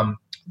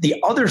 The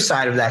other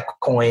side of that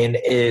coin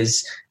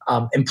is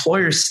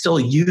employers still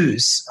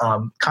use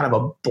kind of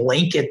a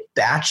blanket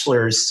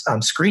bachelor's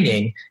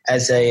screening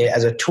as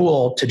a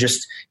tool to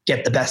just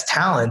get the best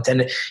talent.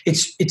 And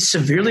it's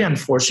severely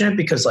unfortunate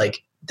because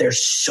like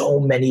there's so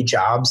many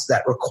jobs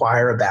that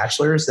require a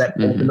bachelor's that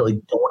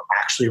ultimately don't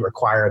actually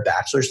require a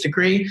bachelor's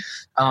degree.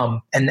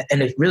 And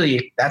it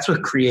really, that's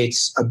what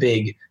creates a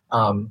big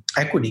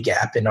equity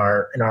gap in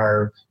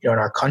our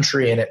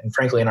country and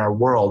frankly in our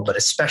world, but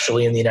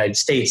especially in the United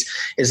States,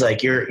 is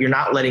like you're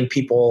not letting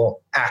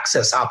people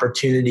access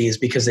opportunities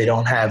because they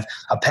don't have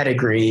a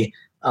pedigree.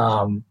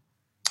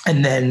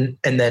 and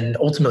then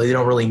ultimately they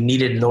don't really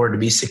need it in order to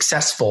be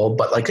successful,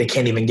 but like they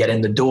can't even get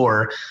in the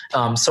door.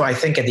 So I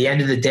think at the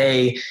end of the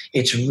day,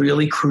 it's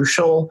really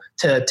crucial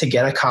to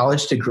get a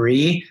college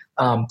degree,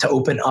 to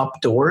open up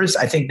doors.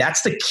 I think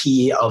that's the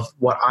key of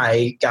what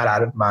I got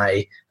out of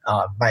my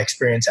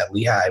experience at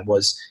Lehigh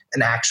was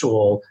an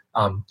actual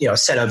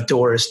set of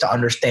doors to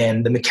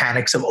understand the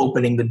mechanics of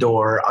opening the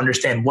door,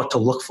 understand what to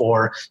look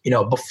for,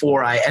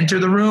 before I enter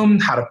the room,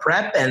 how to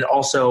prep, and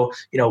also,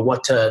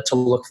 what to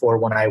look for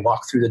when I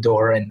walk through the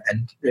door and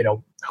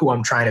who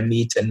I'm trying to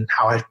meet and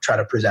how I try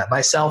to present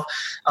myself.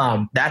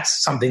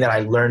 That's something that I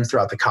learned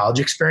throughout the college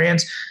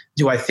experience.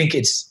 Do I think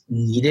it's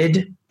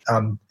needed?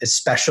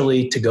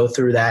 Especially to go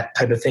through that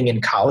type of thing in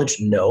college?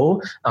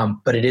 No.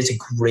 But it is a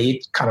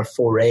great kind of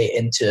foray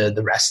into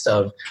the rest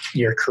of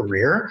your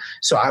career.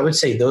 So I would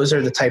say those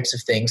are the types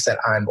of things that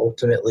I'm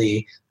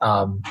ultimately,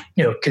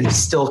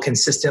 still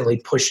consistently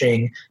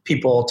pushing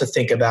people to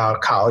think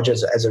about college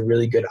as a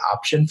really good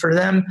option for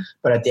them.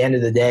 But at the end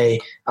of the day,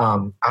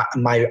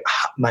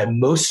 my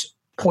most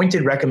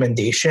pointed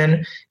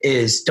recommendation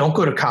is don't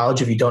go to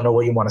college if you don't know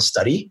what you want to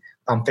study.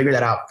 Figure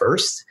that out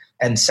first.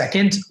 And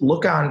second,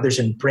 there's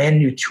a brand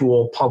new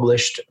tool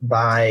published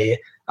by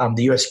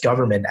the U.S.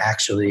 government,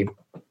 actually,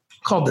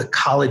 called the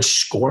College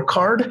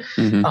Scorecard.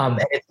 Mm-hmm.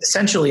 And it's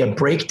essentially a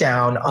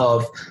breakdown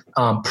of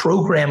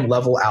program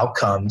level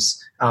outcomes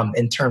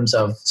in terms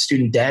of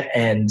student debt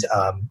and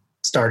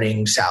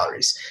starting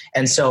salaries.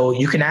 And so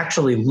you can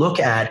actually look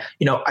at,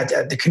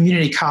 at the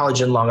community college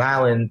in Long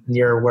Island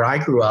near where I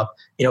grew up,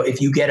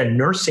 if you get a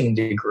nursing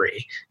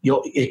degree,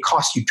 it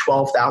costs you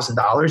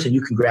 $12,000 and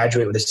you can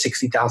graduate with a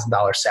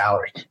 $60,000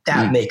 salary.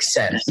 That makes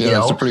sense. Yeah,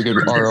 that's a pretty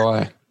good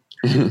ROI.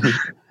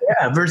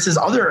 Yeah, versus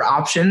other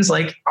options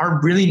are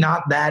really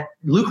not that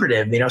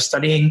lucrative.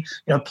 Studying,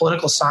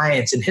 political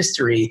science and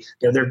history,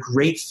 they're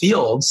great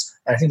fields.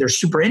 And I think they're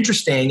super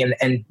interesting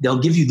and they'll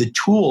give you the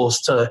tools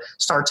to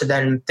start to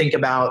then think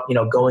about,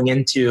 going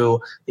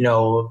into,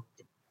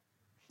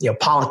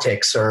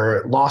 politics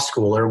or law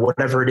school or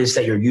whatever it is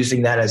that you're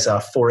using that as a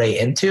foray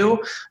into.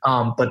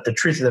 But the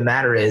truth of the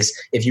matter is,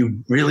 if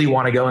you really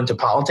want to go into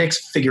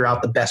politics, figure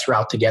out the best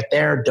route to get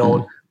there.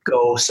 Don't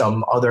go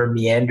some other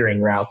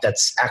meandering route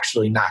that's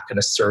actually not going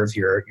to serve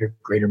your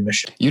greater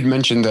mission. You'd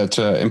mentioned that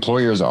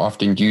employers are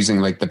often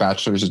using the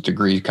bachelor's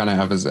degree kind of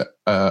have as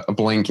a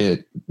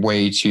blanket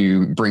way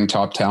to bring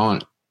top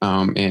talent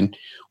in.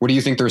 What do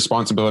you think the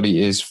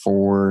responsibility is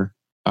for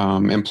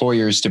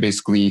employers to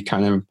basically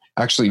kind of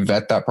actually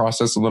vet that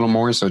process a little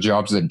more? So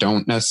jobs that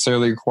don't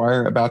necessarily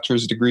require a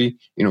bachelor's degree,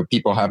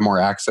 people have more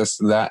access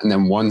to that. And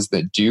then ones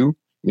that do,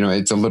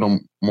 it's a little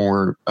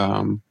more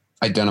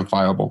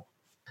identifiable.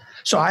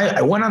 So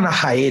I went on a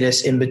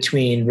hiatus in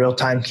between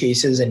Real-Time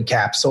Cases and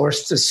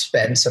CapSource to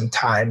spend some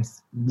time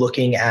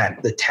looking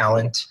at the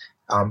talent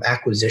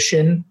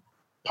acquisition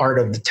part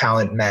of the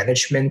talent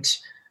management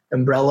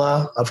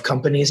umbrella of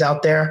companies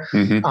out there.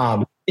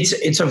 Mm-hmm.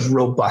 It's a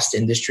robust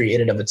industry in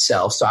and of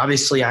itself. So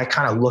obviously I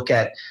kind of look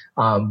at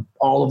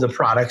all of the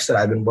products that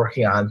I've been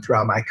working on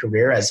throughout my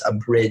career as a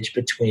bridge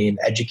between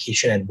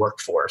education and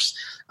workforce.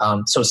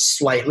 So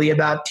slightly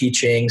about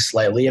teaching,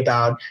 slightly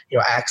about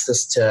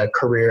access to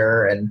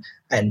career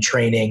and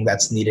training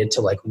that's needed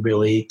to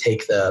really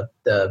take the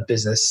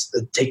business,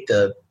 take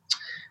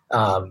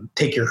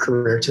your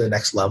career to the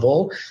next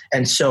level.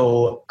 And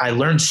so I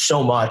learned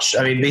so much.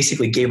 I mean,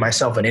 basically gave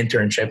myself an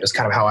internship is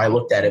kind of how I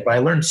looked at it. But I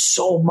learned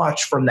so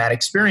much from that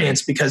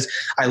experience because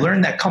I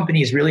learned that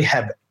companies really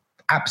have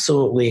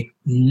absolutely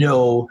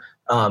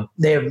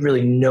they have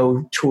really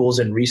no tools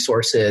and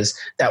resources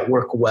that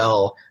work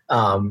well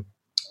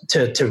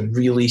to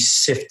really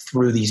sift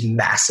through these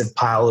massive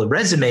pile of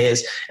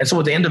resumes. And so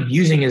what they end up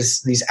using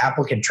is these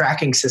applicant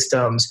tracking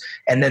systems,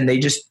 and then they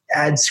just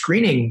add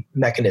screening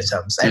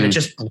mechanisms, and it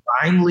just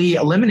blindly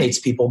eliminates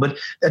people. But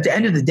at the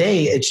end of the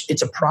day,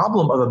 it's a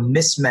problem of a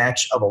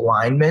mismatch of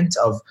alignment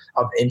of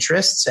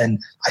interests. And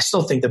I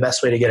still think the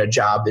best way to get a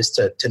job is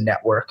to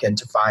network and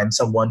to find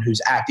someone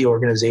who's at the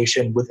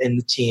organization within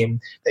the team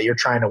that you're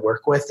trying to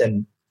work with,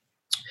 and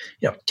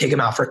take them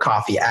out for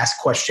coffee, ask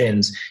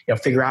questions,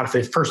 figure out if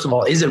it, first of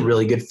all, is a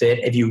really good fit,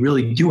 if you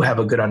really do have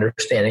a good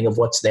understanding of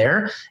what's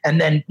there,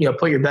 and then,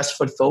 put your best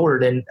foot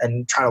forward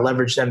and try to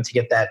leverage them to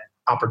get that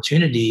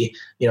opportunity,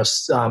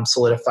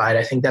 solidified.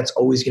 I think that's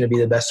always going to be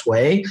the best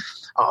way.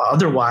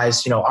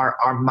 Otherwise,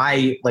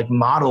 my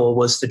model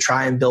was to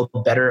try and build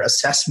better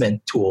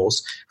assessment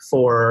tools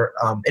for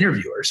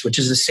interviewers, which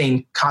is the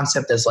same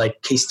concept as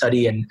case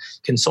study and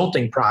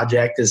consulting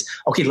project is,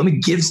 okay, let me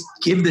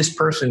give this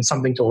person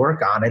something to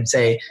work on and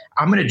say,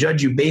 I'm going to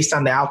judge you based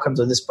on the outcomes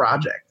of this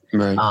project.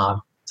 Right.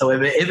 So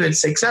if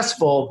it's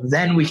successful,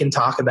 then we can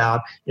talk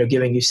about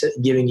giving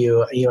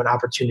you an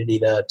opportunity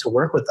to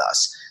work with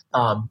us.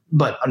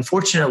 But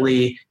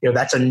unfortunately,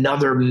 that's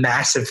another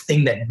massive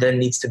thing that then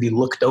needs to be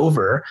looked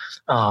over.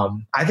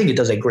 I think it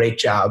does a great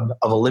job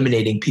of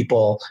eliminating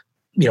people,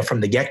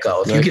 from the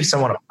get-go. If you give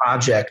someone a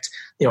project,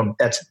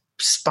 that's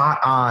spot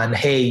on,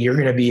 hey, you're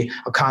going to be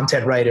a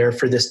content writer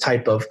for this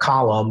type of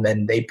column,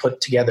 and they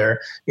put together,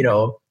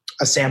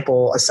 a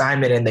sample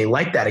assignment and they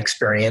like that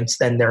experience,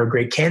 then they're a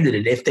great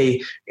candidate. If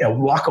they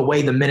walk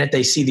away the minute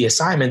they see the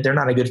assignment, they're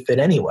not a good fit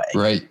anyway.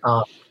 Right.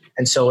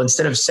 And so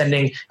instead of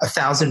sending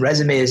 1,000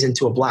 resumes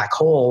into a black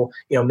hole,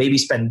 maybe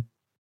spend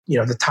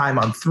the time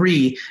on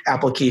 3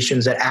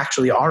 applications that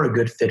actually are a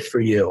good fit for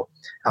you.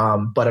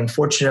 But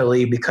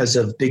unfortunately, because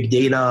of big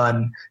data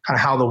and kind of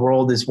how the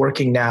world is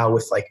working now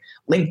with like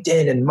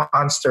LinkedIn and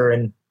Monster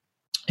and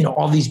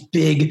all these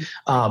big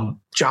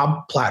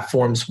job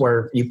platforms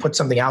where you put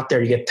something out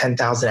there, you get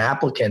 10,000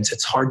 applicants.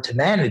 It's hard to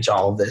manage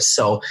all of this.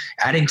 So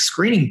adding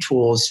screening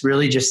tools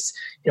really just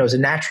is a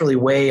naturally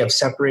way of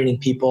separating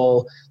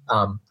people.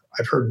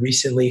 I've heard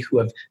recently who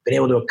have been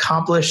able to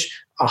accomplish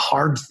a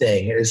hard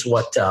thing is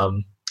what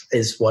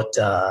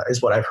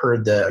I've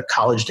heard the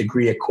college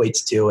degree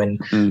equates to in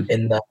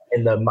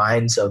the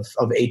minds of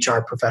HR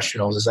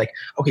professionals. Is like,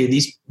 okay,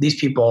 these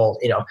people,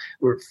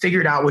 were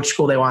figured out which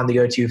school they wanted to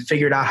go to,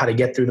 figured out how to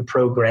get through the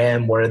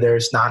program where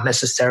there's not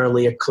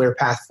necessarily a clear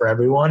path for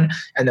everyone,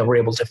 and then we're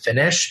able to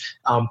finish.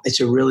 It's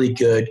a really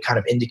good kind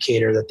of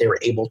indicator that they were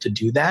able to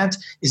do that.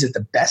 Is it the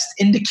best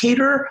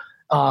indicator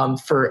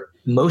for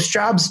most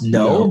jobs?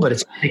 No, but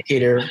it's an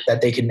indicator that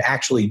they can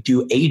actually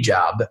do a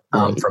job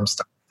from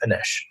start.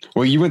 Finish.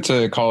 Well, you went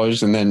to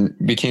college and then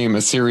became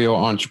a serial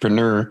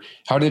entrepreneur.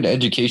 How did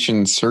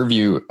education serve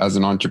you as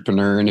an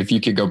entrepreneur? And if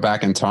you could go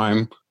back in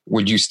time,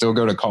 would you still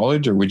go to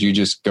college or would you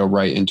just go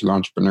right into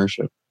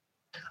entrepreneurship?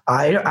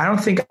 I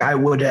don't think I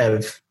would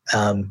have.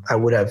 I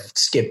would have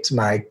skipped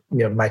my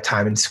my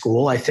time in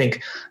school. I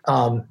think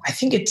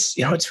it's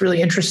it's really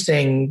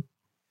interesting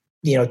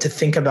to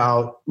think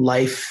about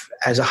life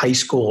as a high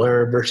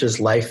schooler versus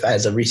life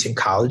as a recent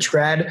college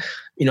grad.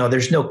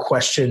 There's no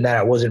question that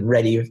I wasn't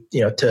ready,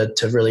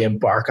 to really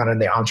embark on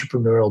the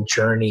entrepreneurial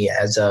journey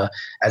as an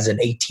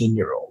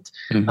 18-year-old.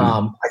 Mm-hmm.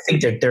 I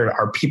think that there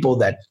are people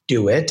that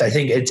do it. I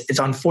think it's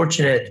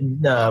unfortunate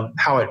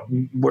how it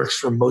works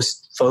for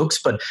most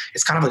folks, but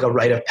it's kind of like a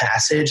rite of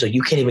passage. Like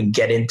you can't even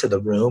get into the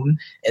room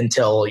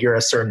until you're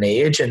a certain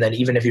age, and then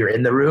even if you're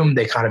in the room,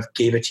 they kind of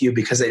gave it to you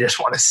because they just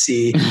want to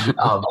see,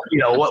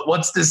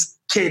 what's this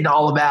kid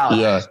all about?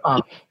 Yeah.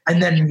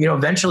 And then,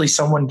 eventually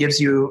someone gives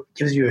you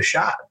a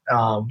shot.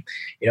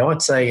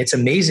 It's like, it's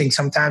amazing.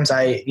 Sometimes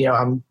I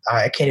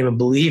can't even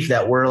believe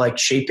that we're like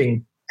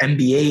shaping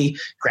MBA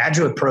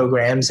graduate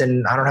programs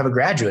and I don't have a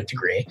graduate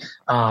degree.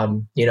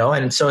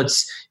 And so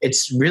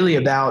it's really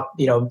about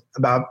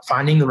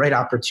finding the right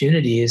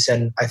opportunities.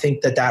 And I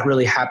think that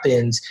really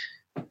happens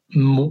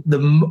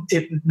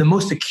the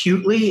most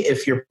acutely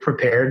if you're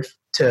prepared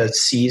to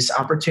seize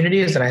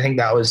opportunities. And I think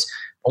that was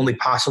only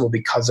possible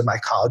because of my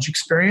college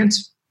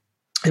experience.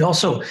 It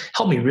also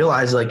helped me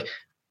realize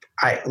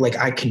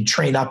I can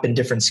train up in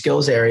different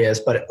skills areas,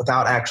 but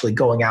without actually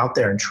going out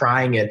there and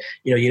trying it,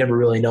 you never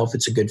really know if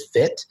it's a good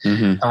fit.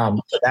 Mm-hmm.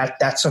 So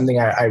that's something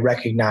I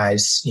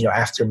recognize,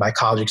 after my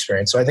college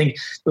experience. So I think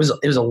it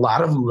was a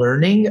lot of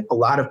learning, a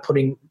lot of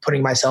putting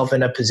myself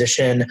in a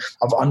position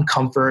of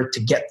uncomfort to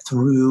get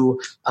through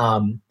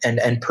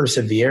and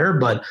persevere.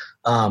 But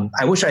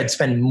I wish I'd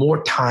spend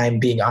more time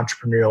being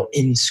entrepreneurial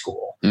in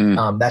school.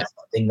 That's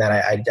something that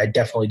I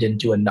definitely didn't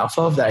do enough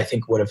of that I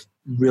think would have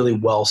really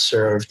well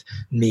served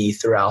me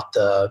throughout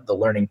the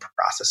learning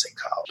process in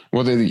college.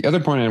 Well, the other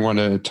point I want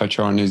to touch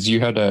on is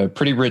you had a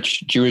pretty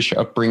rich Jewish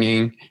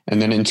upbringing.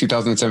 And then in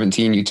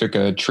 2017, you took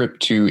a trip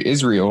to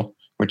Israel,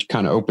 which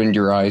kind of opened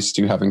your eyes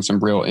to having some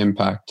real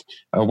impact.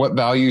 What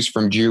values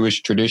from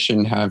Jewish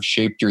tradition have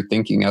shaped your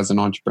thinking as an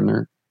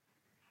entrepreneur?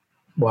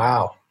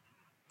 Wow.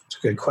 That's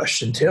a good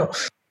question too.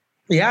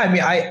 Yeah, I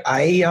mean,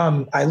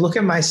 I look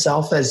at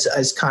myself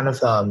as kind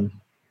of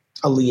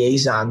a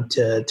liaison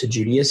to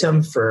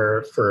Judaism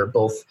for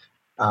both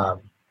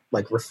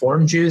like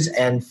Reform Jews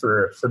and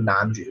for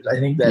non-Jews. I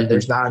think that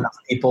there's not enough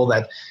people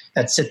that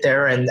sit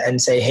there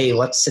and say, hey,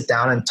 let's sit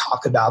down and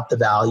talk about the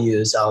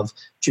values of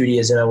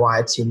Judaism and why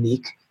it's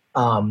unique.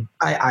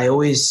 I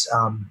always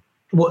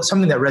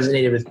something that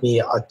resonated with me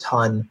a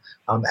ton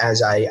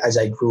as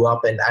I grew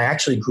up, and I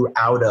actually grew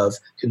out of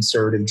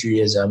conservative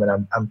Judaism,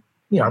 and I'm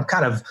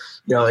kind of,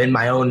 in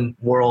my own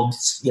world,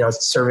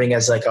 serving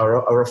as like a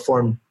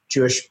Reformed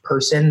Jewish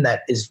person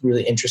that is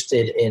really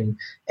interested in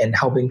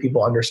helping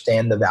people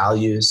understand the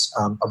values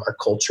of our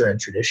culture and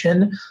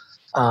tradition.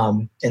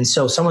 And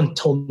so someone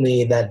told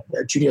me that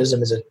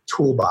Judaism is a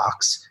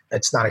toolbox.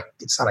 It's not a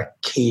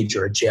cage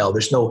or a jail.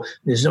 There's no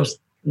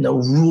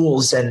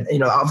rules. And,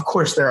 of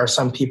course there are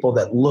some people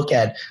that look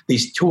at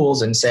these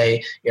tools and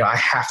say, I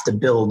have to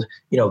build,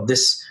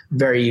 this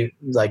very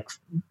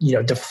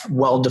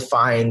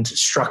well-defined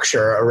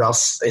structure or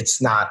else it's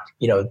not,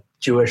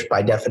 Jewish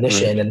by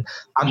definition. And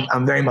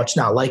I'm very much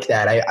not like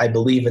that. I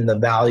believe in the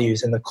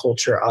values and the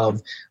culture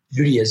of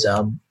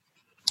Judaism.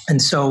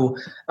 And so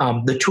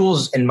the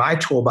tools in my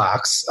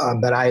toolbox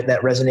that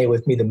resonate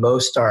with me the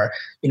most are,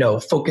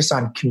 focus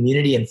on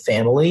community and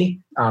family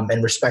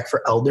and respect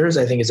for elders,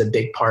 I think is a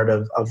big part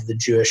of the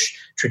Jewish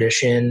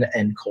tradition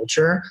and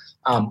culture.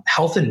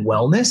 Health and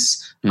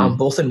wellness,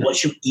 both in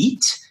what you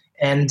eat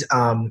and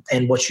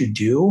what you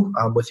do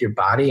with your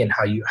body, and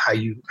how you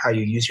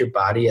use your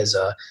body as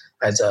a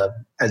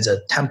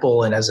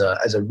temple and as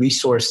a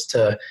resource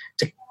to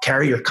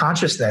carry your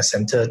consciousness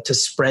and to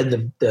spread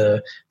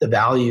the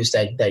values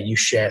that you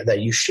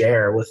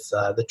share with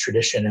the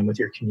tradition and with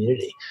your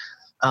community.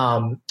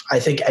 I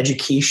think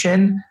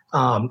education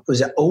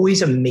was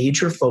always a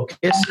major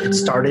focus. It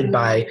started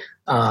by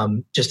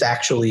just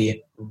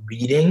actually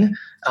reading.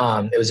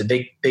 It was a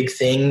big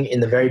thing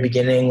in the very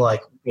beginning,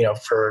 like,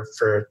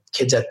 for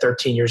kids at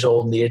 13 years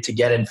old needed to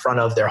get in front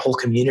of their whole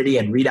community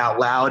and read out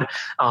loud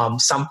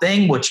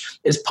something, which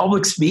is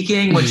public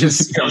speaking, which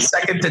is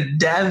second to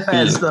death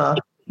as the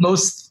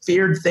most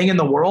feared thing in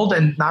the world.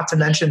 And not to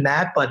mention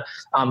that, but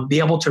be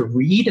able to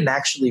read and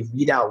actually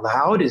read out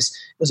loud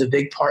was a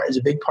big part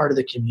of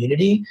the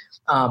community.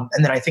 And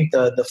then I think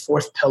the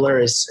fourth pillar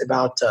is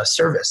about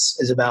service,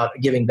 is about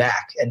giving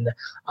back. And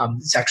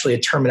it's actually a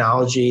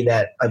terminology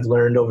that I've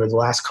learned over the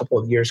last couple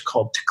of years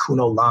called tikkun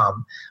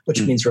olam,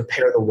 which means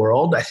repair the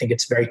world. I think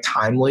it's very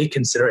timely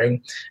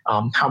considering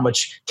how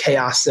much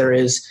chaos there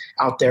is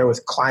out there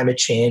with climate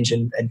change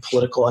and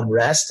political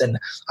unrest. And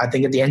I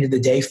think at the end of the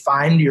day,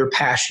 find your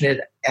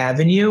passionate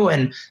avenue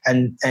and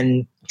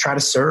try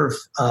to serve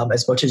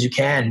as much as you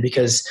can,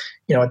 because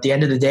at the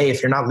end of the day,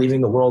 if you're not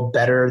leaving the world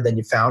better than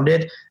you found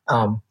it,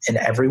 and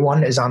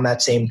everyone is on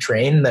that same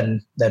train,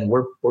 then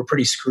we're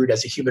pretty screwed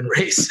as a human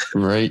race.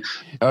 Right.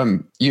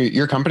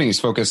 Your company is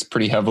focused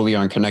pretty heavily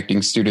on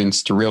connecting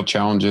students to real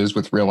challenges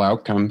with real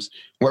outcomes.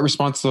 What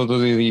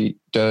responsibility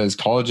does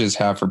colleges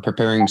have for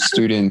preparing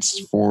students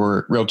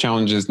for real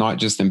challenges, not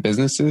just in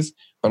businesses,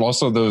 but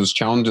also those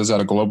challenges at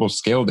a global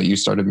scale that you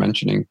started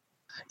mentioning?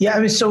 Yeah, I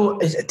mean,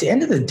 so at the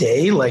end of the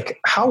day, like,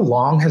 how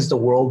long has the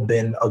world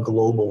been a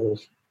global,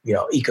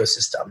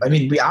 ecosystem? I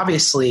mean, we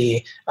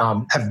obviously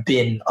have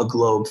been a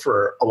globe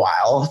for a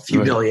while, a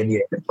few billion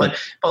years, but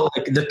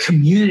like the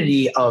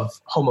community of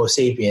Homo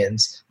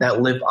sapiens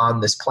that live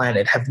on this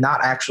planet have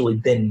not actually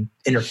been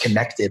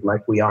interconnected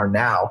like we are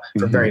now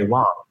for very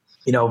long.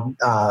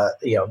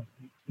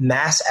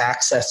 Mass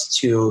access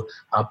to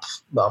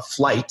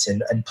flight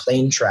and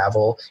plane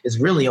travel is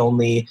really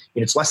only,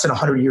 it's less than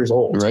 100 years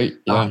old. Right.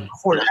 Yeah.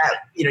 Before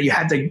that, you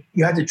had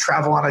to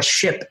travel on a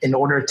ship in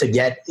order to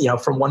get,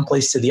 from one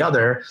place to the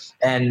other.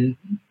 And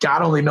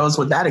God only knows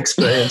what that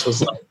experience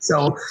was like.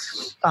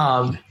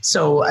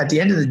 So at the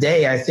end of the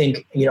day, I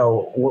think,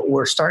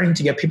 we're starting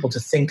to get people to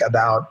think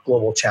about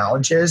global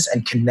challenges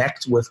and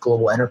connect with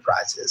global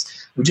enterprises.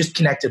 We just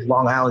connected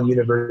Long Island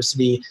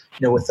University,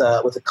 with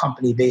a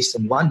company based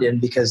in London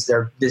because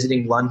they're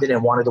visiting London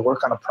and wanted to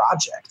work on a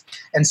project.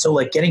 And so,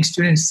 like, getting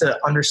students to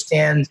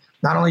understand,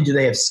 not only do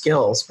they have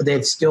skills, but they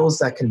have skills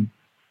that can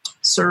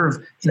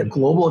serve in a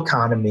global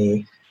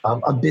economy,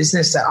 a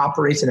business that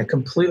operates in a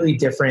completely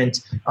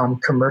different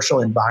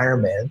commercial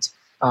environment,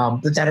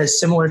 that has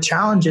similar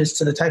challenges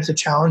to the types of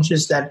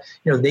challenges that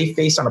they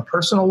face on a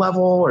personal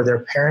level, or their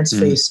parents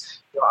face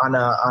on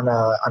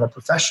a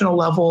professional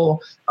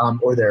level,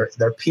 or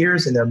their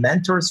peers and their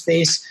mentors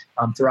face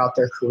throughout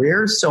their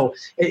careers. So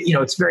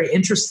it's very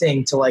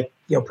interesting to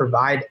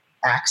provide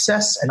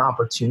access and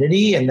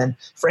opportunity, and then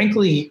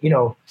frankly, at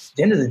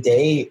the end of the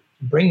day,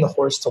 bring the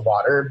horse to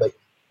water, but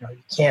you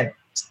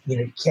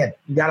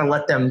got to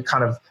let them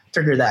kind of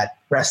figure that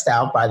rest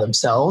out by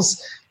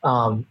themselves.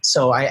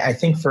 So I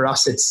think for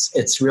us,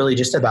 it's really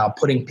just about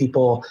putting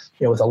people,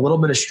 with a little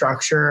bit of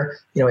structure,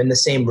 in the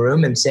same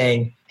room and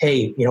saying,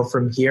 hey,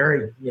 from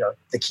here,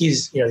 the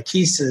keys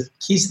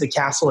to the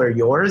castle are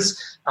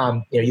yours.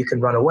 You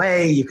can run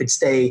away, you could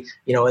stay,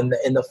 in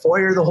the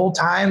foyer the whole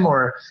time,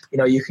 or,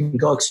 you can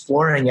go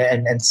exploring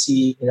and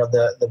see,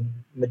 the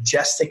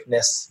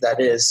majesticness that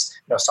is,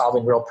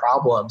 solving real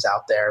problems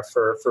out there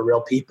for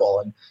real people.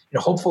 And,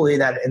 hopefully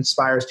that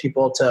inspires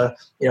people to,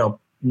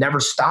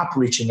 never stop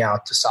reaching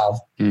out to solve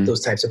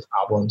those types of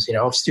problems.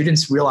 If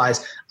students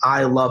realize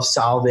I love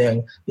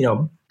solving,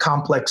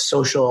 complex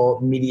social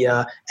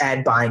media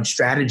ad buying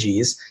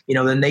strategies,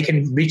 then they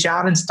can reach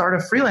out and start a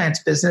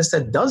freelance business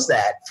that does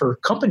that for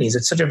companies.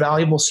 It's such a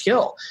valuable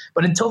skill.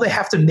 But until they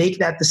have to make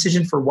that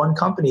decision for one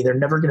company, they're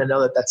never going to know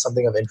that that's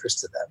something of interest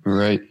to them.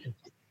 Right. You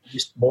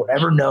just won't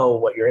ever know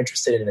what you're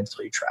interested in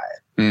until you try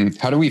it.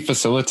 How do we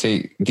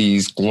facilitate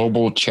these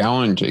global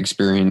challenge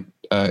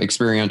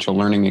experiential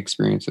learning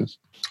experiences?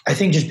 I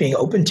think just being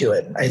open to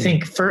it. I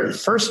think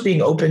first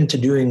being open to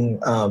doing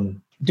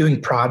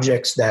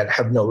projects that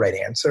have no right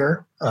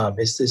answer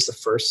is the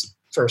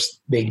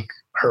first big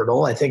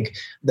hurdle. I think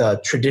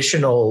the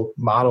traditional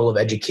model of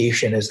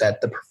education is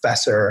that the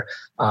professor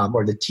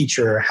or the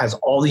teacher has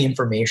all the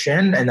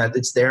information, and that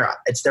it's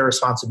their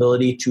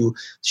responsibility to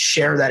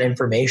share that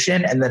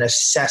information and then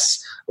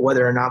assess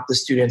whether or not the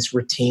students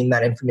retain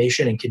that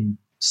information and can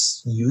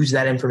use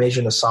that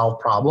information to solve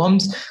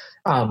problems.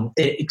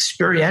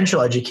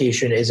 Experiential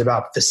education is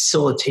about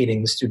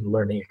facilitating the student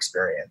learning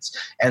experience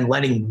and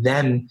letting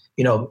them,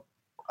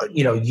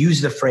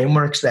 use the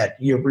frameworks that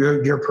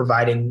you're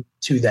providing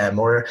to them,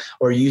 or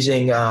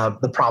using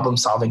the problem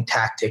solving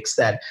tactics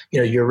that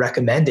you're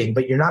recommending,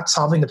 but you're not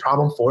solving the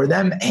problem for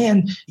them,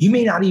 and you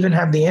may not even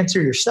have the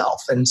answer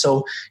yourself. And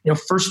so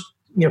first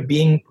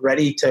being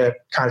ready to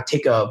kind of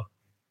take a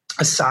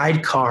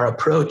sidecar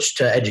approach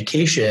to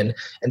education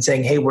and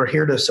saying, hey, we're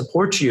here to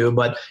support you,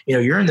 but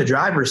you're in the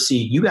driver's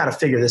seat. You got to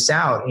figure this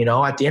out.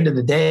 At the end of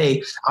the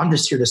day, I'm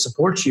just here to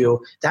support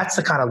you. That's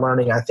the kind of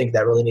learning I think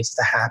that really needs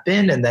to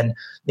happen. And then,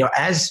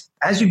 as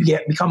you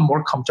become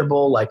more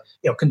comfortable, like,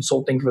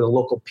 consulting for the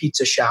local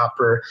pizza shop,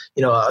 or,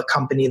 a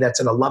company that's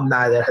an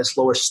alumni that has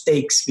lower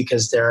stakes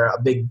because they're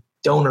a big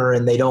donor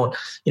and they don't,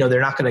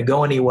 they're not going to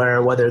go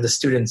anywhere, whether the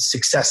students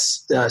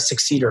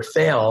succeed or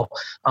fail,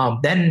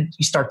 then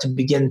you start to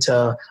begin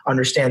to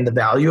understand the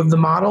value of the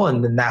model.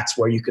 And then that's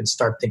where you can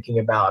start thinking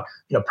about,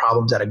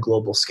 problems at a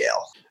global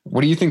scale.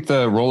 What do you think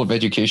the role of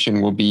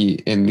education will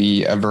be in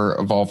the ever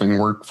evolving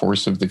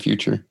workforce of the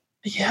future?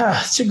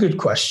 Yeah, it's a good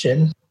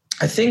question.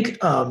 I think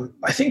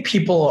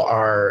people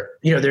are,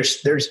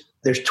 there's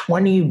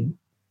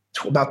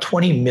about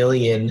 20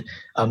 million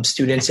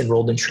students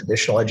enrolled in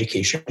traditional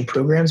education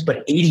programs,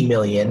 but 80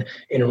 million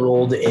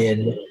enrolled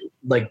in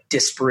like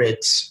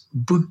disparate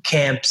boot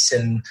camps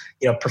and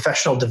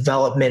professional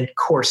development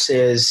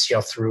courses,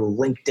 through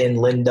LinkedIn,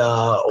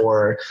 Lynda,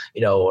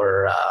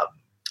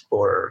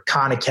 or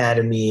Khan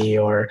Academy,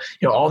 or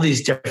all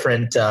these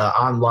different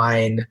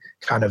online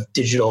kind of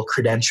digital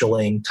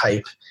credentialing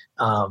type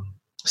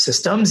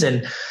systems.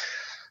 And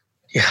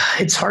yeah,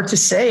 it's hard to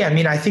say. I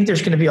mean, I think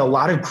there's going to be a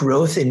lot of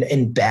growth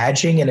in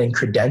badging and in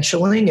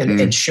credentialing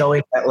and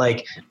showing that,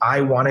 like, I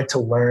wanted to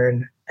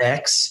learn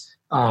X,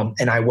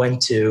 and I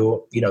went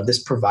to,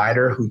 this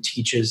provider who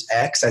teaches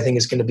X. I think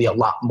is going to be a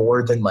lot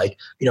more than like,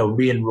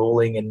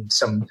 re-enrolling in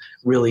some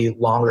really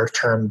longer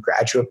term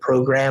graduate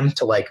program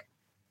to like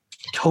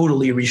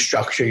totally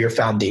restructure your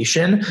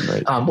foundation,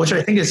 right. Which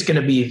I think is going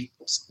to be,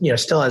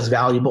 still as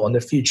valuable in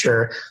the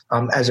future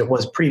as it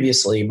was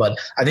previously. But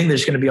I think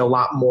there's going to be a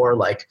lot more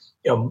like,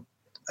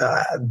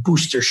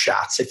 booster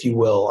shots, if you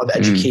will, of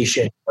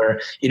education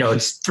where,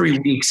 it's 3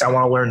 weeks, I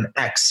want to learn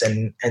X,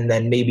 and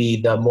then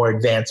maybe the more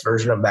advanced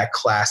version of that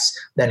class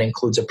then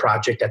includes a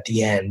project at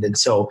the end. And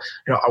so,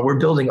 we're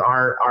building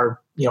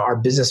our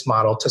business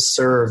model to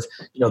serve,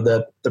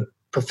 the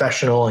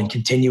professional and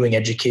continuing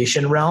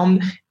education realm,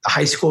 the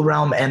high school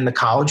realm, and the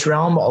college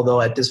realm. Although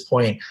at this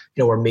point,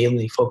 we're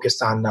mainly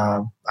focused on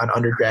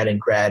undergrad and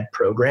grad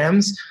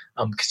programs,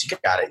 because you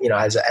got it.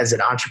 As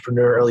an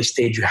entrepreneur, early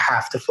stage, you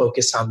have to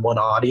focus on one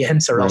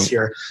audience, or else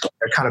you're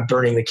kind of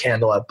burning the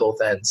candle at both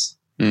ends.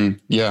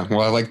 Yeah,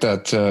 well, I like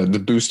that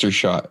the booster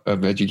shot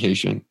of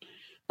education.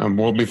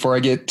 Well, before I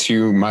get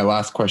to my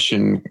last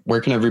question,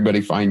 where can everybody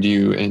find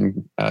you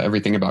and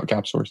everything about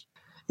CapSource?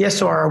 Yeah,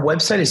 so our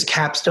website is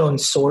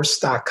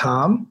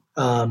capstonesource.com,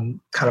 kind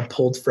of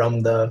pulled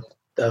from the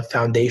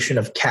foundation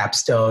of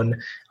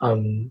Capstone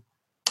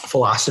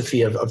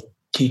philosophy of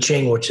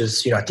teaching, which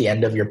is, at the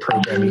end of your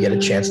program, you get a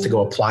chance to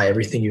go apply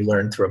everything you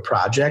learned through a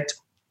project.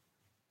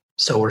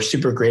 So we're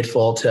super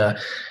grateful to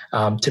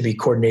be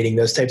coordinating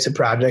those types of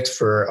projects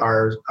for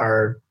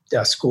our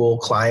school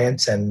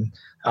clients and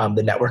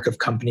the network of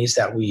companies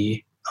that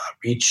we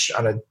reach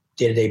on a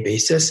day-to-day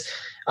basis.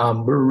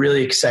 We're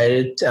really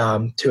excited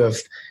to have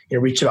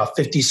reached about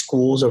 50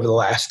 schools over the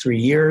last 3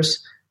 years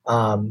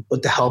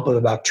with the help of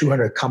about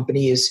 200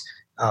 companies.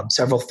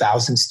 Several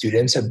thousand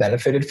students have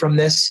benefited from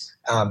this.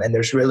 And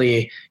there's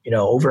really,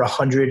 over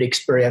 100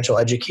 experiential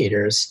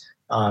educators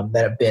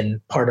that have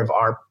been part of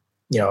our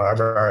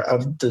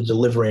of the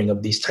delivering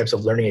of these types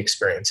of learning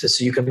experiences.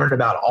 So you can learn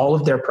about all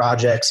of their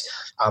projects,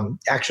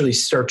 actually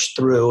search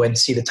through and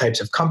see the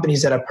types of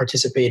companies that have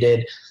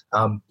participated,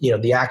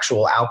 the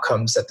actual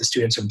outcomes that the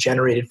students have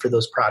generated for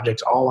those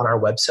projects, all on our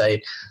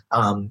website.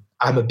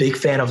 I'm a big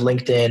fan of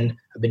LinkedIn.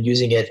 I've been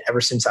using it ever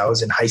since I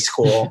was in high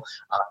school.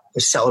 We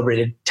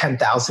celebrated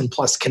 10,000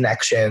 plus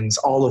connections,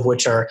 all of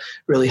which are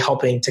really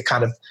helping to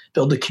kind of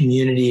build a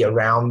community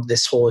around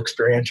this whole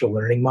experiential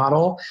learning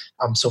model.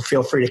 So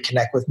feel free to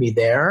connect with me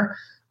there.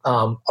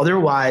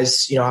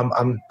 Otherwise,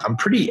 I'm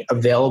pretty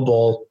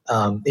available.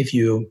 If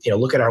you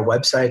look at our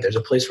website, there's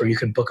a place where you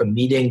can book a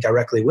meeting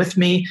directly with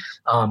me.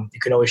 You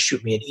can always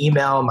shoot me an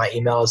email. My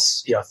email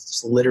is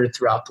it's littered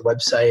throughout the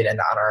website and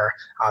on our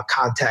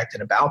contact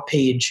and about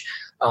page.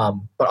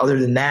 But other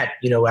than that,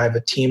 I have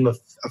a team of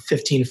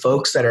 15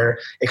 folks that are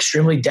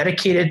extremely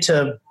dedicated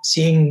to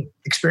seeing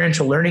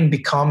experiential learning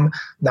become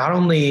not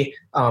only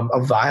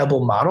a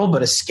viable model,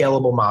 but a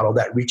scalable model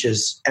that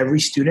reaches every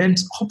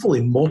student,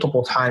 hopefully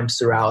multiple times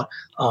throughout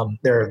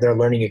their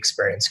learning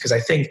experience. Because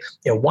I think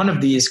one of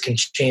these can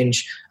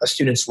change a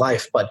student's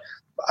life, but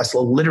a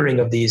littering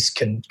of these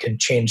can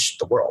change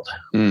the world.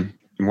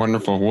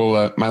 Wonderful.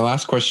 Well, my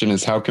last question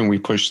is, how can we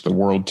push the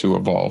world to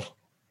evolve?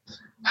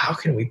 How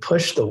can we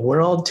push the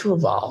world to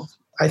evolve?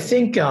 I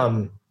think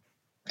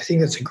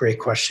that's a great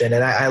question.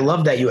 And I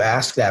love that you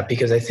asked that,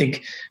 because I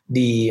think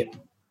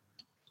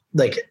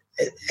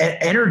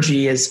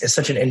energy is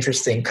such an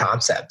interesting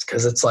concept,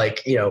 because it's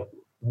like,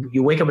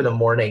 you wake up in the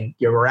morning,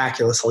 you're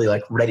miraculously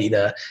like ready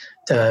to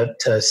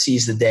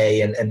seize the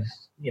day and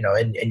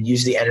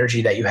use the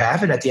energy that you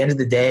have. And at the end of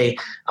the day,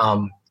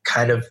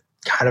 kind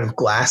of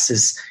glass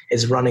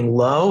is running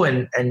low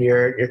and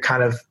you're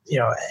kind of,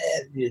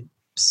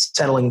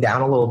 settling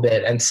down a little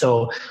bit. And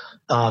so,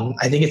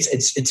 I think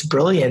it's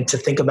brilliant to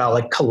think about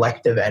like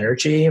collective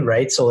energy,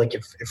 right? So like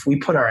if we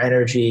put our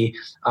energy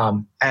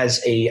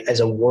as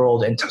a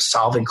world into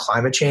solving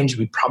climate change,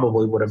 we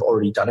probably would have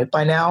already done it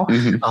by now.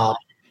 Mm-hmm.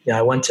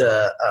 I went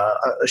to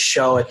a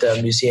show at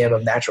the Museum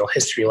of Natural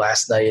History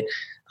last night,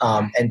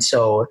 and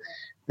so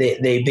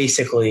they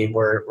basically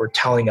were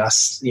telling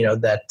us,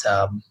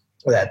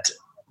 that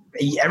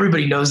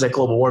everybody knows that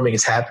global warming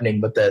is happening,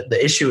 but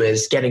the issue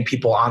is getting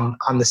people on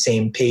the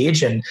same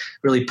page and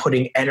really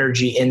putting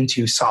energy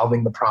into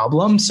solving the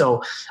problem.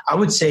 So I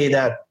would say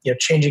that,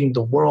 changing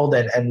the world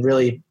and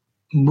really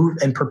move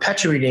and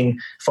perpetuating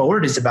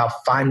forward is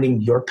about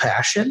finding your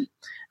passion,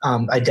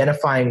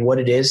 identifying what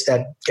it is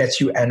that gets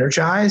you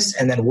energized,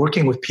 and then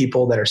working with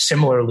people that are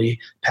similarly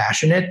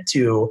passionate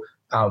to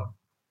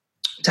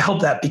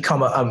help that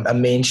become a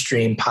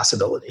mainstream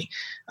possibility.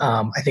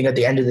 I think at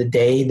the end of the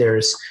day,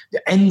 there's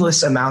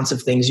endless amounts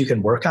of things you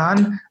can work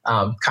on,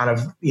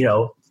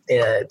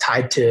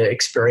 tied to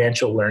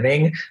experiential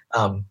learning.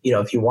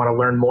 If you want to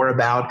learn more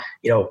about,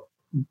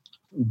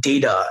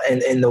 data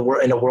in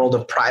a world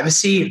of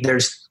privacy,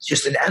 there's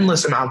just an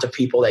endless amount of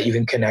people that you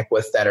can connect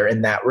with that are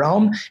in that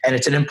realm. And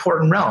it's an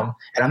important realm.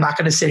 And I'm not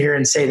going to sit here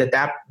and say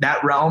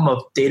that realm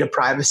of data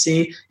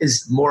privacy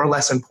is more or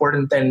less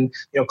important than,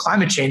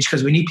 climate change,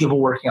 because we need people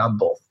working on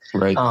both.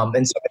 Right.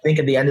 And so I think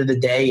at the end of the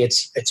day,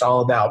 it's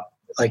all about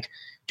like,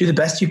 do the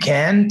best you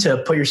can to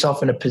put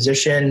yourself in a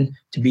position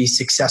to be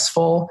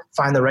successful,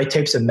 find the right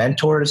types of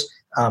mentors,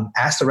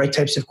 ask the right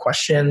types of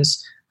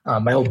questions.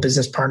 My old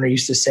business partner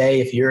used to say,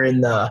 if you're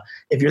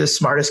the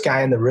smartest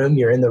guy in the room,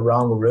 you're in the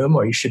wrong room,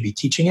 or you should be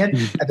teaching it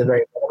at the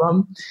very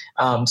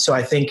minimum. So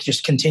I think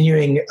just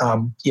continuing,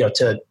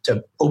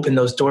 to open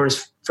those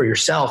doors for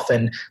yourself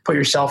and put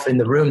yourself in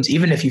the rooms,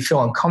 even if you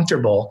feel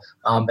uncomfortable.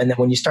 And then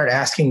when you start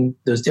asking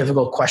those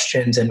difficult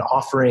questions and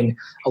offering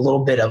a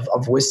little bit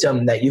of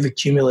wisdom that you've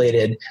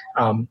accumulated,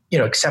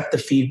 accept the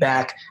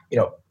feedback,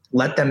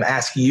 let them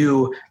ask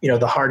you,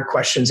 the hard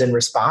questions in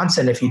response.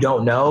 And if you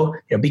don't know,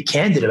 be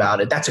candid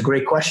about it. That's a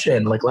great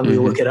question. Like, let me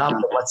look it up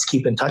and let's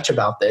keep in touch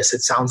about this.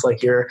 It sounds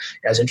like you're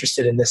as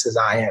interested in this as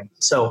I am.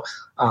 So,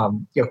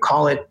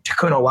 call it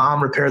Tikkun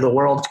Olam, repair the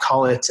world,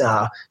 call it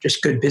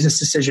just good business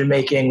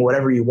decision-making,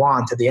 whatever you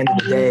want. At the end of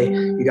the day,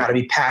 you got to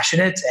be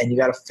passionate and you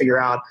got to figure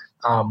out,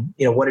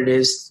 what it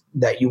is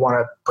that you want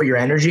to put your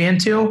energy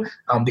into,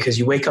 because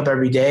you wake up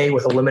every day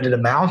with a limited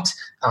amount,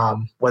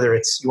 whether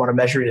it's you want to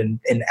measure it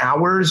in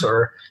hours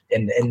or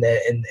in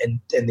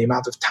the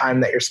amount of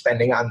time that you're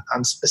spending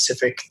on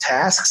specific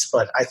tasks.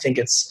 But I think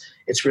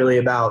it's really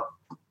about,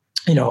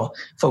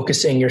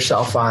 focusing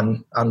yourself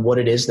on what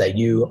it is that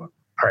you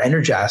are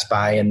energized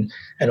by and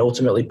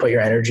ultimately put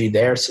your energy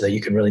there so that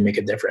you can really make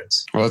a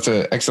difference. Well, that's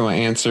an excellent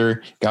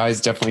answer. Guys,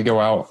 definitely go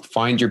out,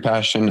 find your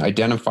passion,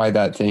 identify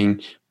that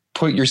thing,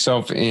 put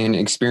yourself in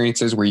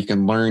experiences where you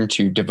can learn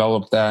to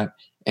develop that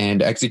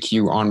and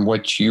execute on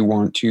what you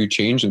want to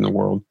change in the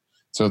world.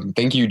 So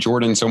thank you,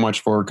 Jordan, so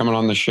much for coming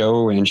on the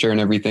show and sharing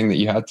everything that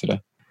you had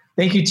today.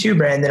 Thank you too,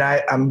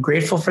 Brandon. I'm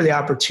grateful for the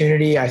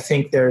opportunity. I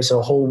think there's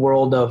a whole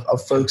world of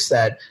folks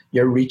that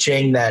you're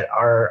reaching that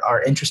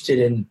are interested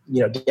in,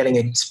 getting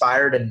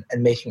inspired and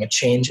making a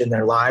change in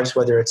their lives,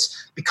 whether it's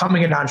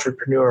becoming an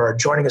entrepreneur or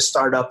joining a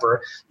startup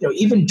or,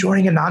 even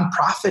joining a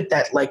nonprofit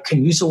that like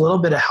can use a little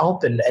bit of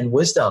help and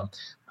wisdom.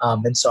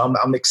 And so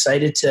I'm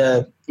excited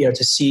to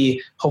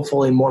see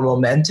hopefully more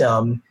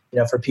momentum,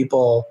 for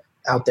people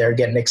out there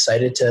getting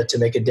excited to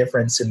make a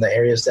difference in the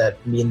areas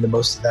that mean the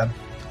most to them.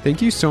 Thank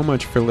you so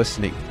much for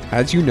listening.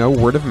 As you know,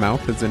 word of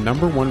mouth is the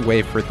 #1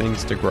 way for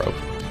things to grow.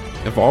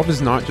 Evolve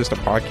is not just a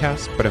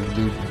podcast, but a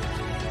movement.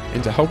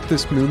 And to help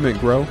this movement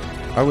grow,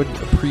 I would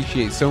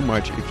appreciate so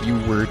much if you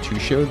were to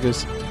share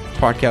this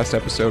podcast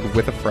episode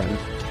with a friend,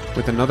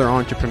 with another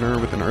entrepreneur,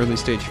 with an early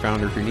stage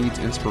founder who needs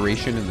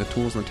inspiration and the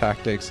tools and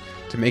tactics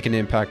to make an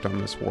impact on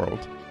this world.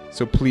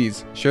 So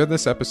please share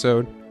this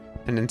episode.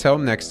 And until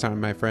next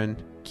time, my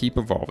friend, keep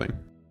evolving.